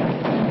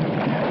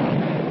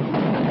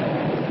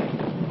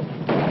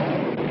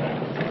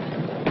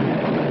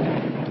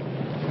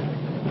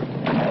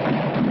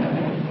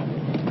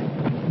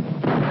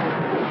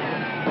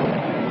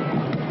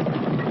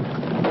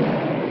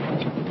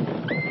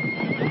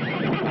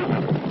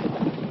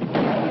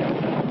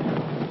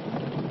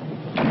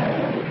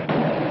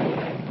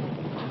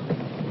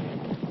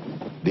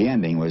 The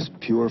ending was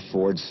pure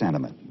Ford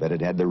sentiment, but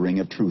it had the ring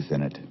of truth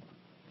in it.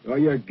 Throw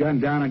your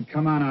gun down and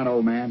come on out,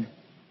 old man.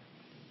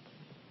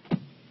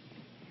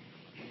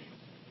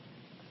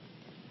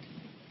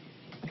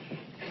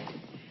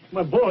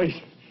 My boys.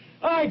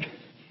 Ike!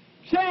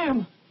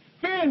 Sam!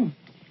 Finn!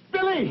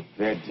 Billy!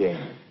 They're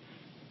dead.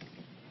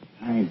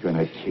 I ain't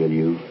gonna kill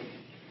you.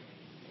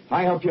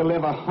 I hope you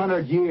live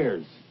 100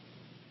 years.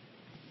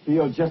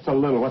 Feel just a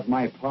little what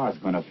my pa's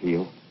gonna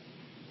feel.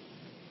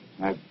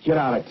 Now get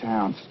out of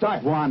town.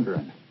 Start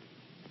wandering.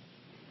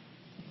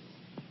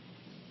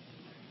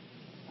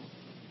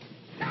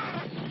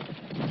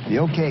 The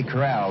OK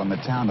Corral and the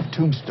town of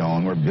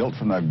Tombstone were built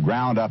from the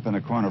ground up in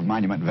the corner of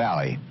Monument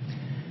Valley.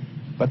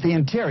 But the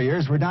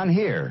interiors were done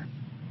here.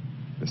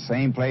 The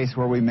same place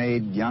where we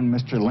made Young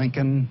Mr.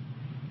 Lincoln,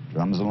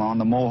 Drums Along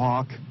the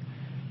Mohawk,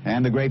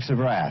 and The Grapes of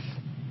Wrath.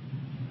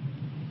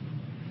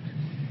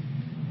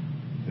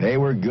 They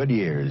were good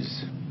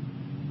years.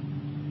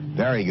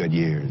 Very good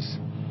years.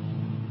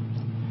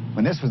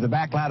 When this was the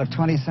backlot of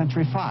 20th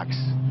Century Fox.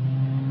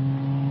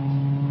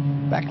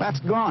 Backlot's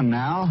gone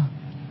now.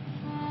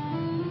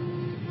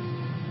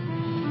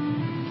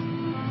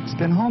 It's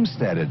been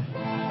homesteaded.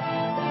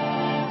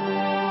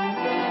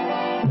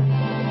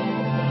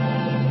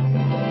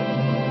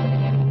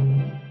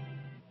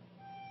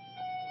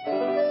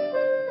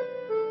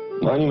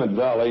 Monument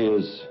Valley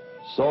is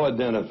so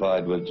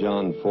identified with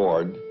John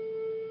Ford,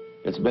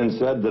 it's been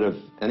said that if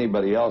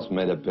anybody else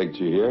made a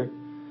picture here,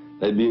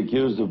 they'd be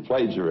accused of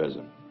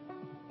plagiarism.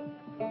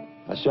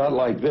 A shot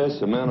like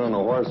this, a man on a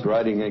horse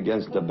riding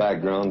against a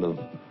background of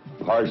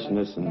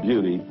harshness and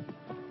beauty,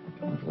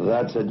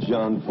 that's a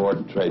John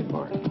Ford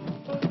trademark.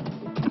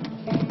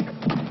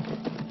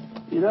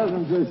 He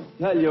doesn't just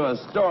tell you a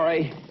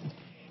story,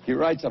 he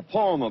writes a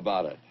poem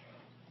about it.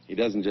 He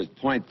doesn't just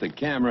point the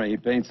camera, he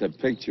paints a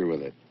picture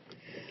with it.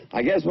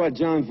 I guess what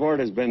John Ford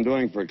has been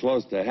doing for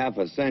close to half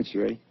a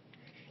century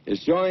is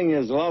showing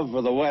his love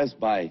for the West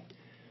by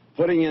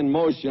putting in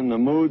motion the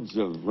moods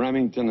of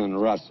Remington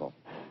and Russell.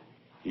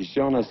 He's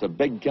shown us a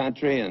big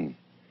country and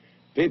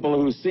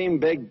people who seem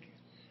big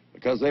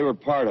because they were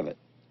part of it.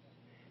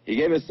 He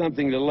gave us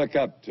something to look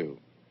up to.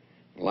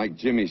 Like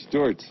Jimmy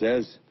Stewart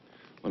says,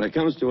 when it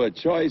comes to a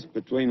choice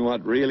between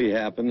what really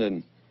happened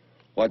and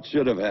what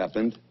should have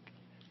happened,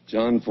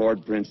 John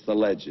Ford prints the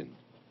legend.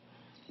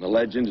 The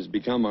legend has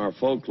become our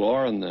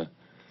folklore, and the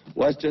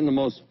Western, the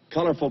most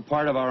colorful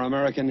part of our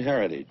American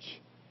heritage.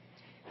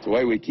 It's the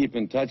way we keep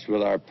in touch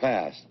with our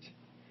past.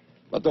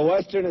 But the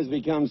Western has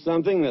become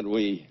something that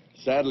we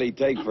sadly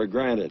take for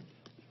granted.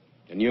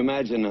 Can you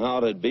imagine how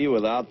it'd be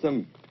without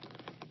them?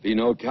 Be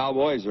no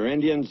cowboys or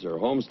Indians or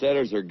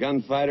homesteaders or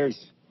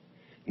gunfighters,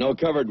 no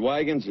covered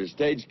wagons or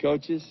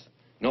stagecoaches,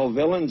 no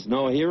villains,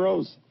 no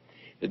heroes.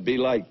 It'd be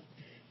like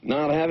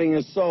not having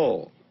a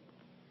soul.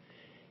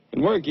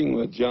 In working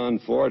with John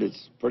Ford,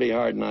 it's pretty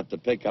hard not to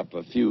pick up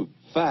a few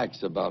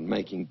facts about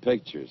making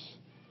pictures.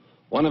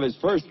 One of his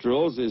first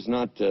rules is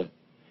not to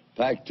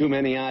pack too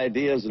many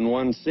ideas in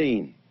one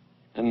scene.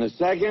 And the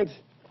second,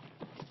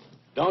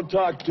 don't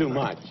talk too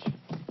much.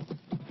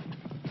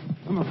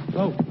 Come on,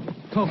 go,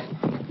 go.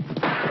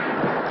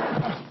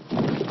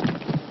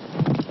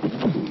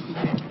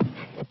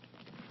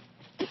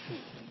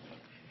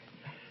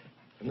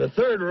 And the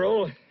third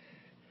rule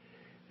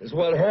is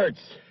what hurts.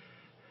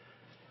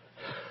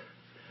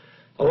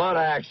 A lot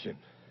of action.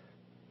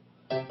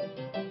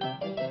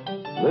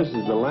 This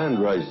is the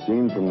land rush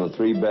scene from The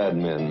Three Bad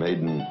Men, made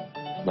in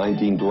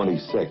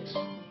 1926.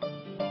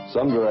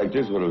 Some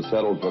directors would have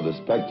settled for the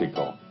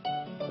spectacle,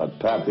 but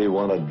Pappy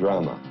wanted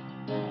drama.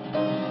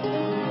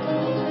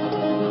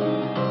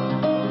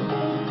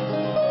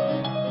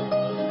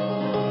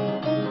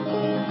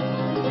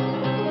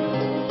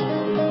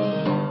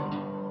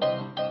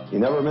 He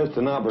never missed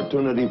an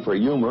opportunity for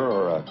humor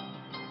or a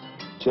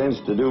chance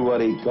to do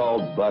what he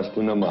called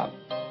busting them up.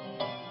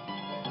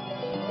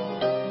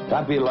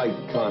 Pappy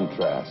liked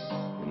contrast,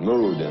 in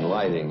mood and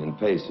lighting and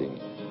pacing.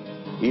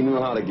 He knew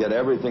how to get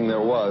everything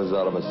there was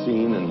out of a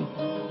scene and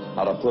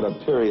how to put a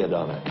period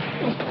on it.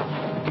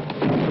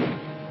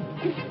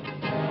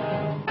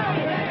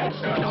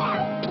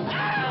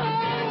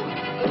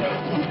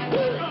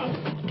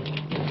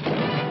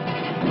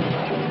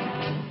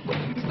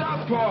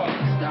 Stop, Paul!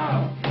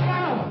 Stop!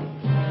 Stop!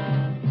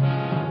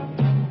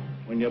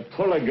 When you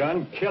pull a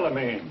gun, kill a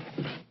man.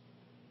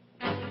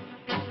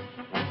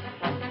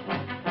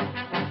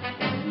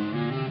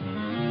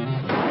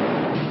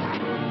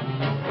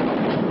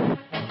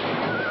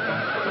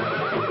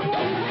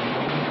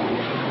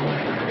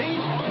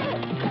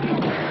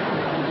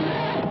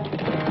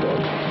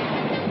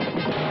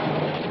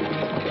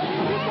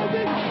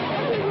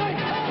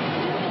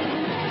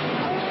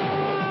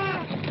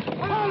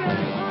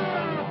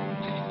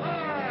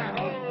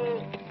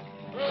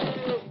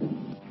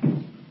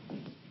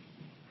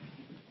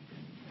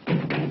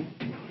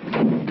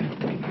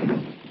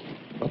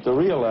 The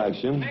real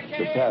action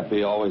to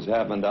Pappy always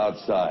happened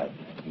outside.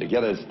 To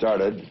get it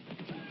started,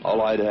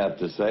 all I'd have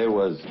to say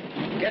was,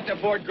 Get to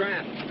Fort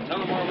Grant. Tell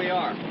them where we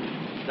are.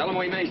 Tell them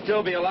we may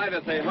still be alive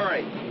if they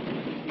hurry.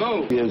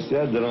 Move. He has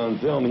said that on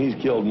film he's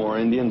killed more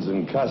Indians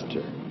than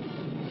Custer.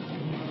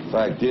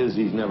 Fact is,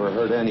 he's never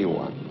hurt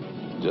anyone.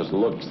 Just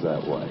looks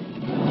that way.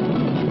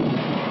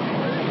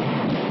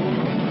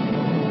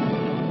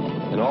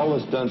 In all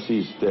the stunts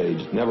he's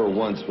staged, never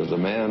once was a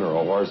man or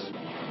a horse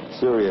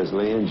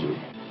seriously injured.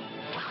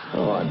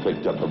 Oh, I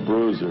picked up a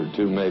bruise or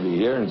two maybe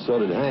here, and so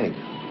did Hank.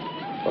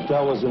 But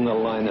that was in the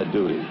line of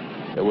duty.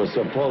 It was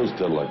supposed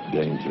to look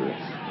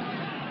dangerous.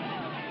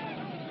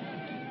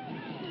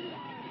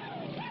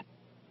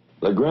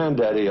 The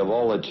granddaddy of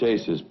all the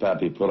chases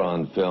Pappy put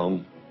on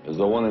film is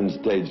the one in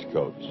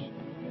Stagecoach.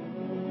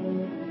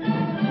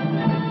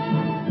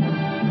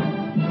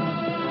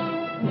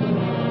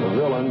 The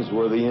villains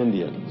were the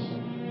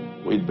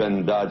Indians. We'd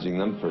been dodging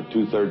them for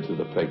 2/3 of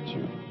the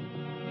picture.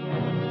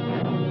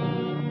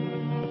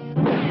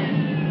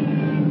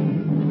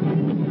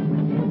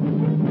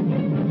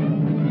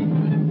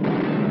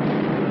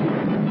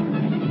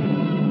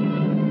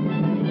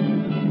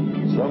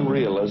 Some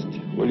realist,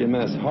 William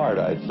S. Hart,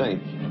 I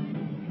think,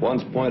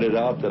 once pointed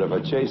out that if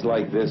a chase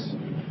like this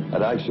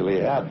had actually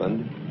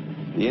happened,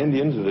 the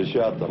Indians would have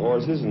shot the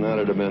horses, and that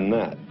would have been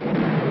that.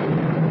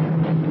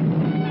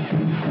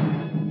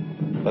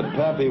 But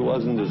Pappy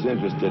wasn't as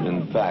interested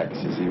in facts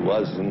as he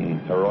was in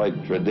heroic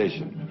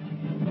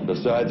tradition.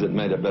 Besides, it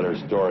made a better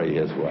story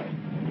his way.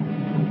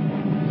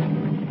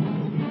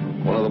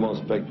 One of the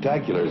most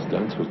spectacular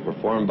stunts was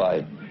performed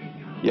by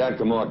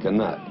Yakima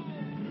Canutt.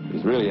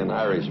 He's really an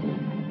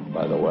Irishman,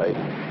 by the way.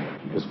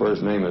 His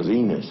first name is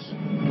Enos.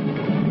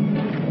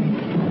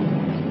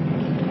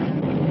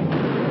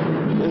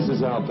 This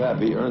is how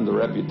Pappy earned the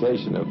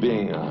reputation of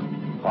being a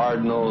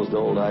hard-nosed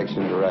old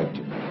action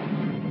director.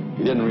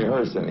 He didn't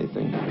rehearse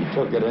anything. He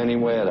took it any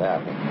way it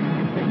happened.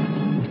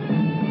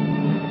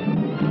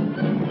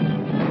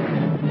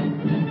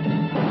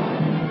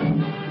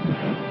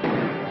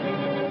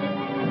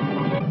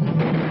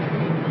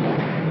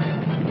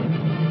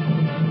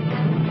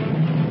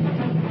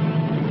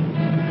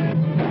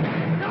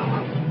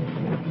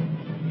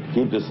 To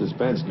keep the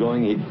suspense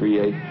going, he'd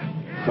create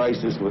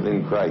crisis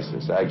within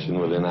crisis, action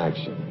within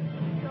action.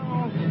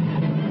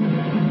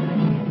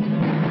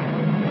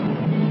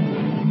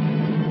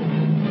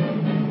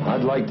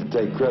 I'd like to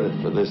take credit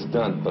for this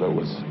stunt, but it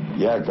was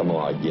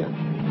Yakima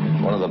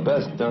again. One of the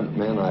best stunt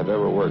men I've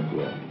ever worked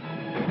with.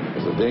 It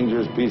was a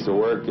dangerous piece of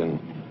work, and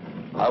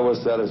I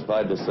was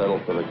satisfied to settle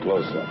for the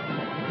close-up.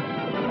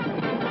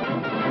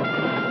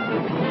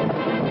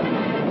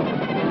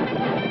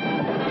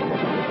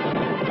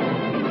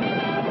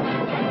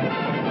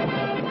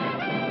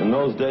 In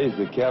those days,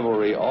 the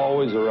cavalry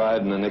always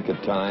arrived in the nick of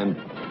time,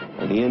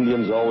 and the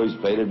Indians always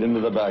faded into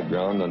the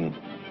background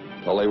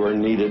until they were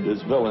needed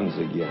as villains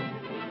again.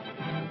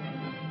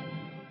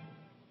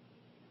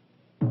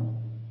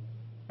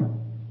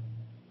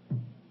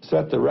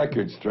 Set the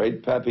record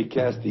straight, Pappy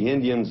cast the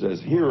Indians as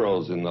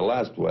heroes in the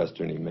last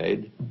Western he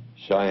made,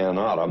 Cheyenne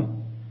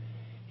Autumn.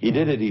 He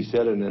did it, he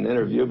said in an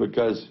interview,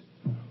 because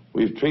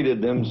we've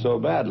treated them so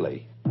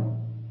badly.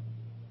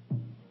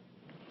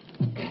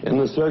 In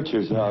The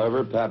Searchers,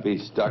 however, Pappy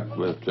stuck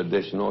with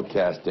traditional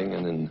casting,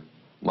 and in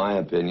my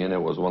opinion,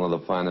 it was one of the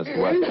finest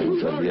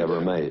Westerns that he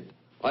ever made.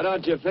 Why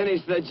don't you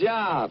finish the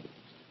job?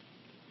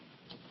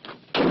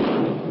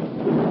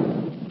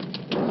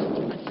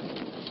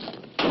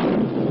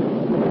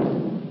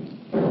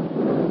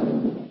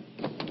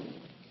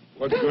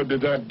 What good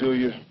did that do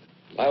you?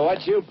 By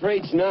what you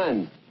preach,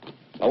 none.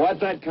 By what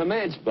that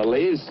Comanche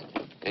believes.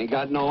 Ain't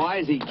got no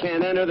eyes, he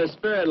can't enter the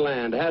spirit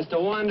land. Has to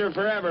wander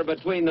forever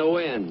between the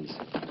winds.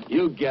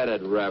 You get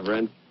it,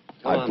 Reverend.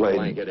 Come I on,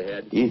 played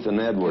Blankethead. Ethan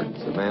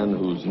Edwards, a man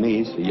whose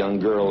niece, a young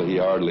girl he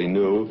hardly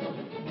knew,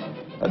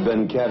 had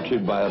been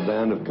captured by a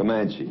band of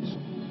Comanches.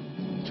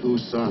 2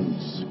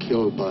 sons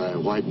killed by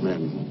white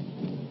men.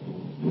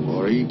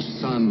 For each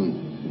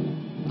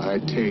son, I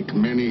take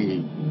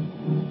many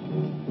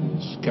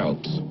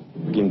scalps.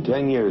 It took him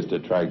 10 years to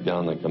track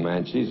down the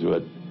Comanches who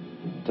had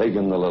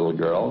taken the little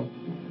girl,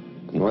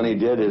 and when he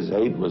did, his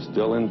hate was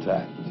still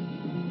intact.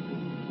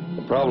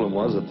 The problem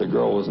was that the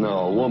girl was now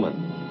a woman,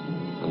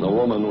 and the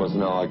woman was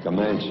now a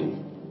Comanche.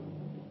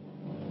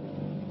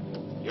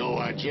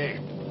 Yo, Jay.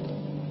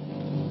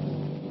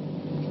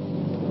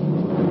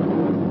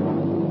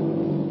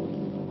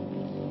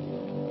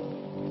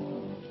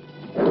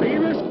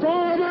 Leave us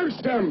go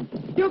amongst them!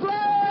 You go!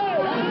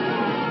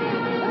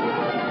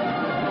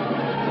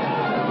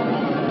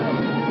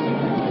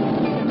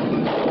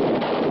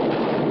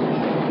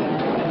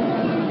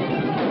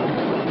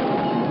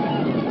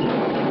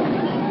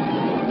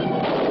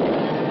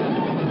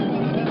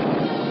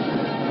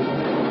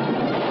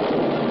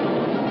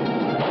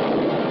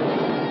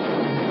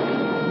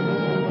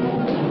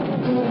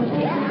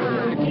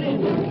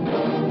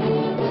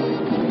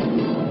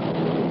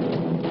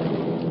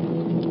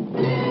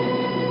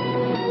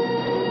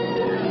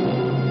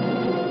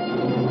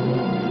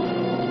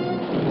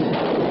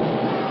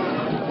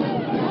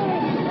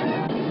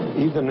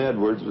 Ethan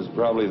Edwards was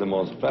probably the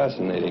most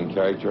fascinating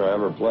character I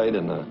ever played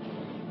in a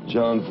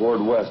John Ford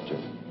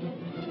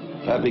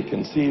Western. Pappy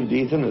conceived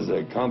Ethan as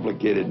a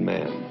complicated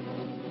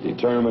man,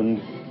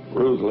 determined,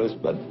 ruthless,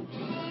 but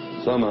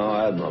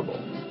somehow admirable.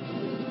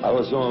 I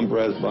was so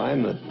impressed by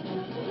him that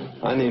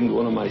I named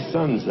one of my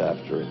sons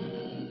after him.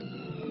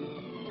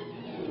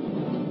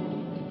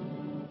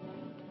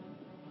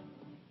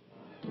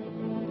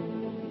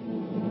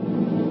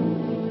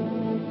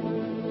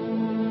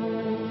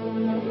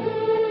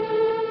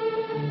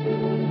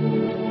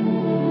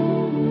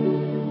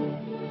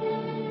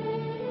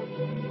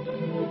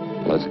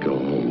 Let's go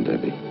home,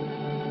 Debbie.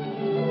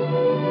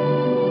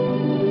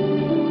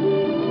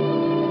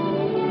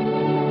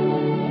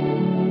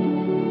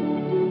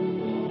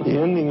 The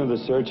ending of The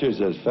Searchers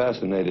has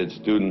fascinated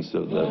students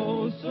of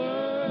the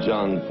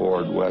John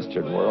Ford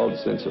Western world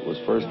since it was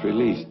first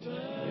released in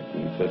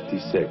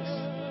 1956.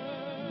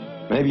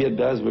 Maybe it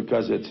does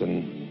because it's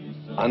an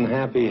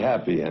unhappy,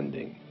 happy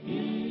ending.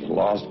 The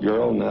lost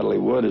girl, Natalie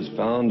Wood, is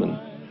found and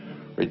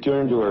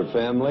returned to her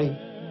family,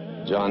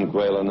 John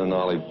Quaylen and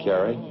Olive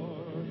Carey.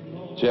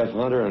 Jeff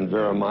Hunter and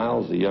Vera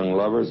Miles, the young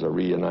lovers, are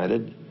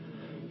reunited.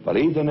 But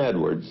Ethan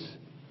Edwards,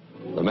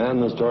 The man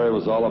the story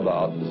was all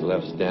about is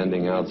left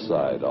standing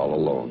outside all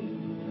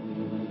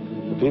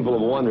alone. The people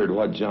have wondered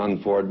what John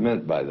Ford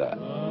meant by that.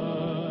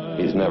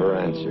 He's never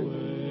answered.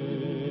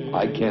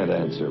 I can't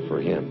answer for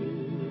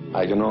him.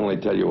 I can only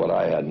tell you what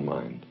I had in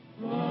mind.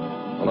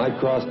 When I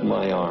crossed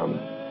my arm,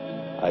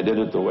 I did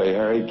it the way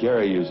Harry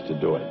Carey used to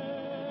do it.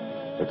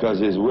 Because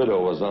his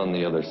widow was on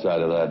the other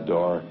side of that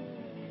door,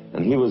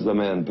 and he was the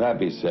man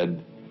Pappy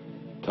said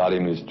taught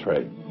him his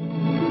trade.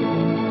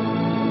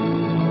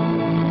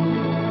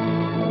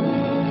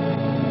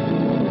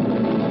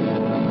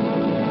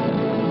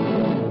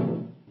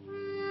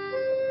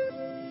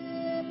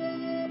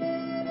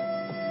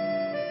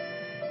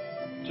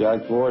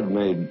 Jack Ford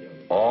made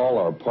all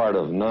or part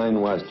of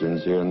 9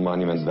 westerns here in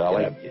Monument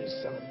Valley.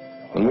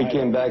 When we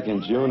came back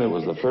in June, it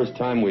was the first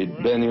time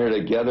we'd been here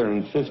together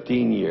in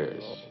 15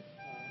 years.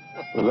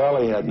 The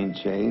valley hadn't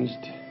changed.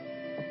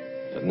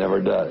 It never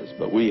does,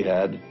 but we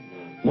had.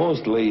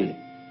 Mostly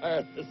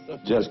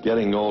just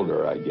getting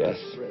older, I guess.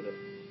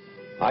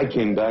 I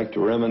came back to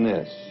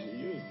reminisce,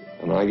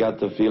 and I got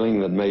the feeling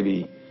that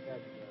maybe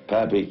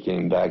Pappy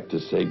came back to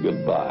say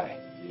goodbye.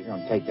 You're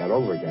going to take that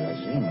over again. I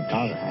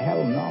said,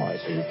 hell no. I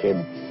said, you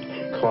came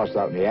crossed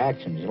out in the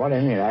action. He said, what do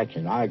you mean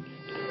action? I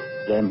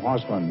damn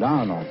horse went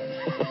down on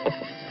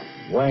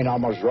him. Wayne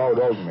almost rode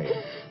over me.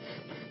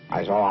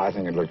 I said, oh, I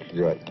think it looks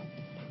good.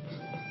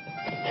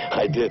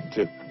 I did,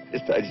 too. I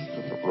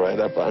just right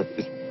up on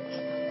it.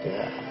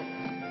 Yeah.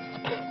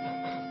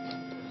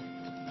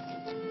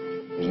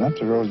 Isn't that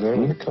the road there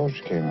where the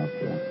coach came up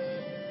there?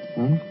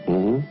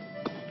 Mm-hmm.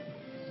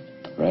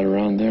 Right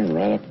around there,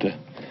 right up to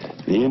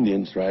the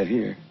Indians right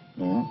here.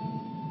 Yeah.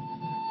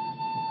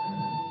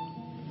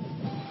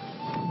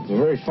 It's a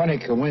very funny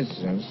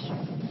coincidence.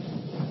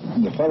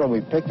 The fellow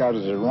we picked out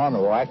as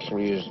Geronimo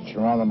actually is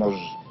Geronimo's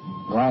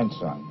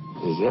grandson.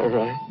 Is that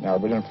right? No,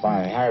 we didn't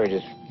find it. Harry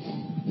just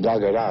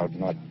dug it out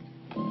and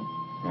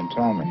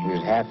told me. He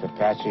was half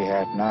Apache,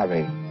 half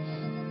Navajo.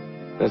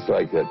 That's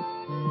like that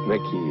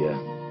Mickey,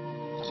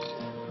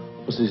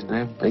 what's his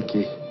name?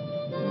 Mickey.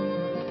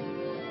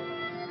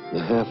 The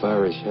half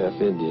Irish,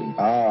 half Indian.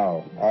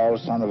 Oh,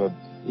 son of a...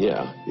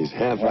 Yeah, he's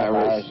half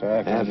Irish,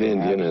 half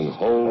Indian, and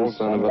whole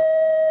son of a...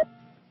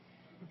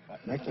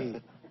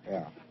 Mickey,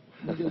 yeah.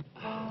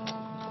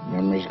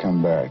 Memories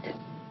come back.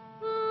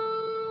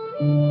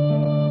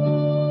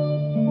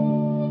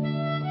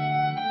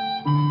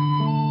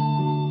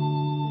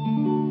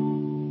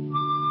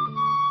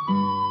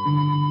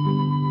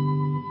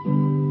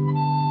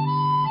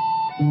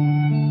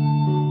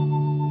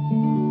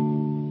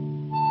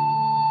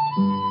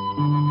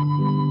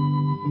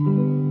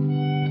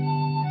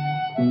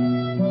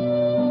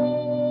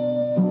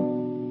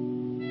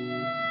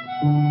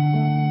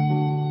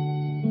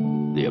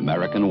 The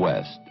American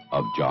West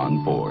of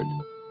John Ford.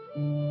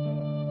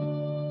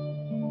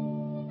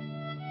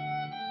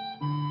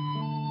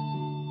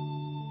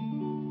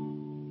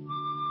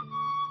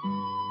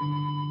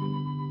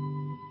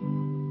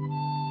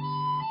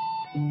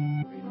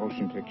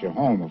 Motion picture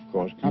home, of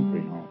course,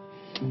 country home.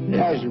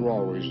 Yeah. As you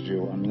always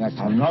do. I mean, that's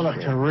I'm not a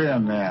career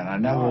man. I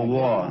never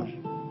was.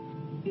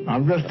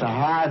 I'm just a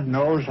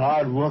hard-nosed,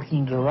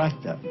 hard-working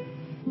director.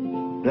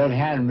 They'd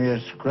hand me a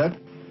script.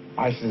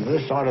 I said,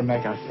 this ought to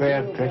make a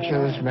fair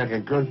picture. This make a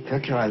good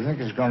picture. I think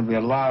it's going to be a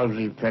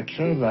lousy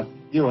picture, but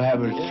you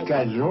have it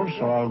scheduled,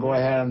 so I'll go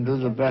ahead and do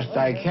the best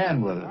I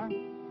can with it.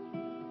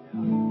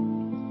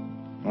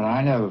 But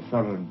I never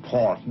felt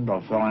important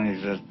or felt any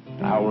that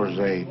I was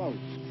a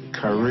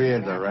career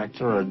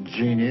director, a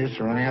genius,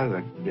 or any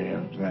other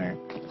damn thing.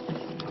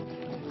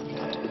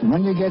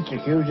 When you get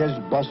your cue, just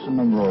bust them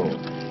and roll.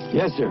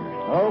 Yes, sir.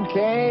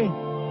 Okay.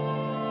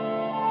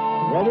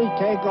 Ready,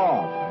 take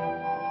off.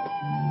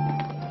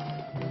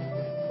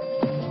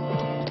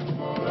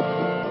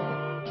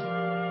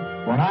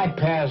 When I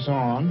pass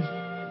on,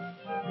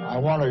 I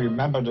want to be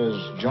remembered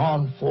as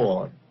John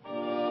Ford,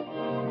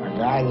 a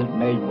guy that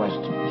made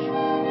westerns.